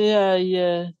 Men det er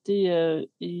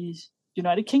i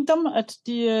United Kingdom, at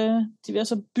de vil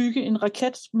altså bygge en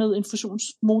raket med en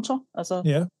fusionsmotor, altså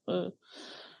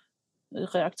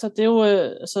reaktor. Det er jo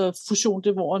altså fusion, det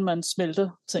er, hvor man smelter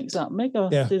ting sammen, ikke?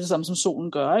 Og det er det samme, som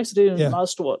solen gør, ikke? Så det er en meget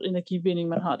stor energivinding,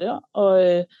 man har der.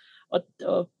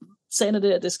 Og sagen er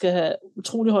det, at det skal have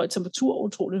utrolig høj temperatur og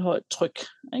utrolig højt tryk,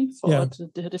 ikke? For at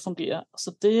det her det fungerer.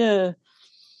 Så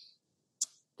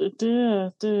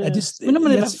men når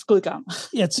man er gået i gang.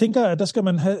 Jeg tænker, at der skal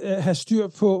man have styr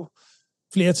på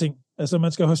flere ting. Altså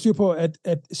man skal have styr på,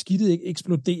 at skidtet ikke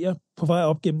eksploderer på vej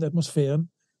op gennem atmosfæren.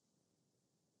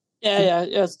 Ja.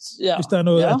 Hvis der er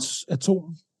noget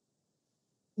atom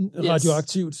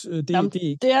radioaktivt, det er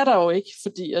ikke. Det er der jo ikke,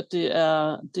 fordi at det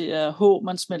er H,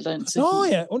 man smelter ind til. Nå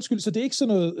ja, undskyld, så det er ikke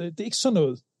sådan noget. Det er ikke sådan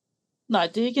noget.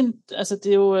 Nej, det er ikke en, altså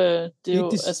det er jo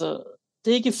altså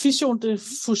det er ikke fission, det er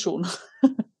fusion.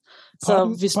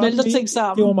 Så vi smelter ting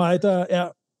sammen. Det var mig, der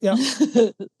er ja.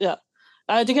 Ja.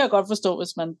 Nej, det kan jeg godt forstå,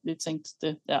 hvis man lige tænkte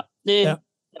det. Ja. Ja.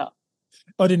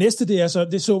 Og det næste,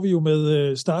 det så vi jo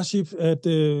med Starship, at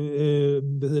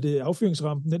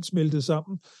affyringsrampen, den smeltede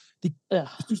sammen.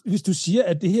 Hvis du siger,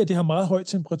 at det her, det har meget høj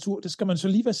temperatur, det skal man så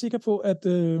lige være sikker på, at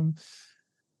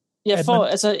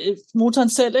altså motoren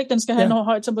selv, ikke? Den skal have en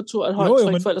høj temperatur og et højt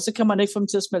tryk, for ellers så kan man ikke få dem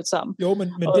til at smelte sammen. Jo, men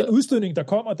den udstødning, der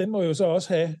kommer, den må jo så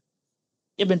også have...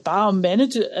 Jamen bare at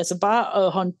manage, altså bare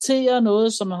at håndtere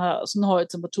noget, som har sådan en høj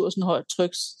temperatur og sådan en højt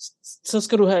tryk, så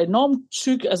skal du have enormt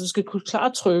tyk, altså du skal kunne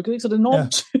klare trykket, ikke? Så det er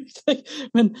enormt tykt, ikke?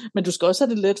 Men du skal også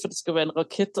have det let, for det skal være en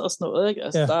raket og sådan noget, ikke?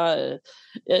 Altså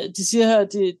de siger her,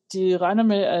 at de regner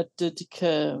med, at de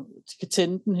kan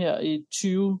tænde den her i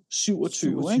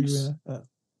 2027, ikke? Ja.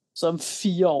 Så om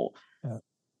 4 år. Ja.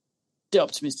 Det er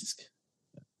optimistisk.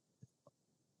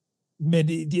 Men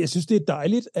jeg synes, det er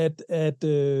dejligt, at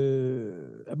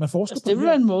man forsker på det. Det vil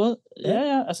være en måde.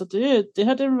 Ja. Altså det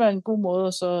her, det vil være en god måde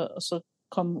at så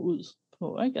komme ud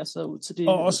på, ikke? Altså ud til det.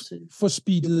 Og også få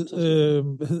speedet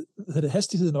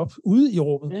hastigheden op ude i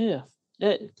rummet.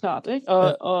 Ja, klart, ikke?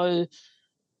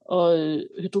 Og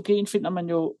hydrogen finder man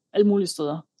jo alle mulige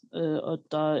steder, og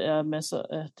der er masser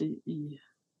af det i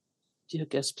de her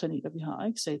gasplaneter, vi har,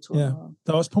 ikke? Saturn. Ja.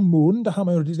 Der er også på månen, der har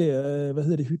man jo det der,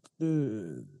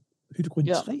 hydrogen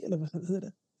 3, eller hvad hedder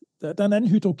det? Der er en anden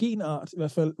hydrogenart, i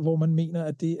hvert fald, hvor man mener,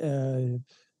 at det er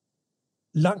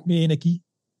langt mere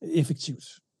energieffektivt.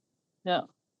 Ja.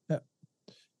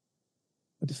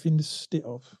 Og det findes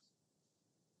deroppe.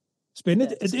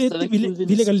 Spændende.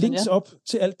 Vi lægger links op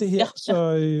til alt det her,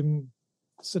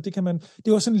 Så det kan man...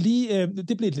 Det var sådan lige...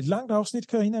 det blev et lidt langt afsnit,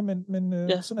 Karina, men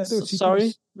sådan er det jo tit.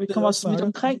 Sorry, vi kommer også vidt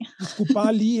omkring. Vi skulle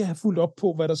bare lige have fulgt op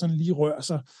på, hvad der sådan lige rører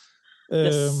sig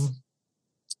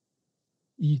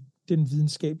i den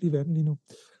videnskabelige verden lige nu.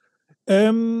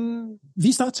 Vi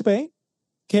er snart tilbage.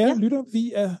 Kære lytter,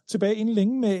 vi er tilbage inden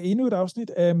længe med endnu et afsnit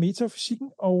af Meta og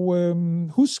Fysikken. Og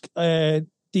husk at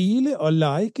dele og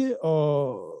like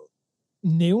og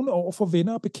nævne over for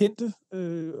venner og bekendte,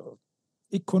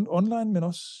 ikke kun online, men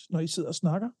også når I sidder og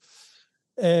snakker,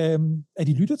 at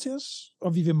I lytter til os.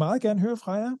 Og vi vil meget gerne høre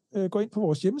fra jer. Gå ind på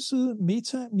vores hjemmeside,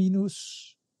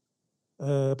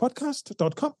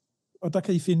 meta-podcast.com, og der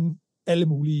kan I finde alle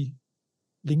mulige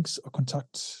links og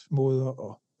kontaktmåder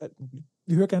og alt muligt.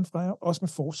 Vi hører gerne fra jer, også med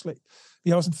forslag. Vi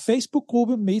har også en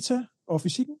Facebook-gruppe, Meta og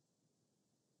Fysikken.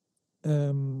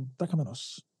 Der kan man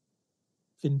også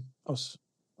finde os.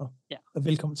 Og er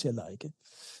velkommen til at like.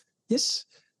 Yes.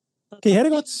 Kan I have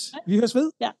det godt? Vi høres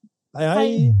ved. Ja. Hej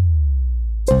hej.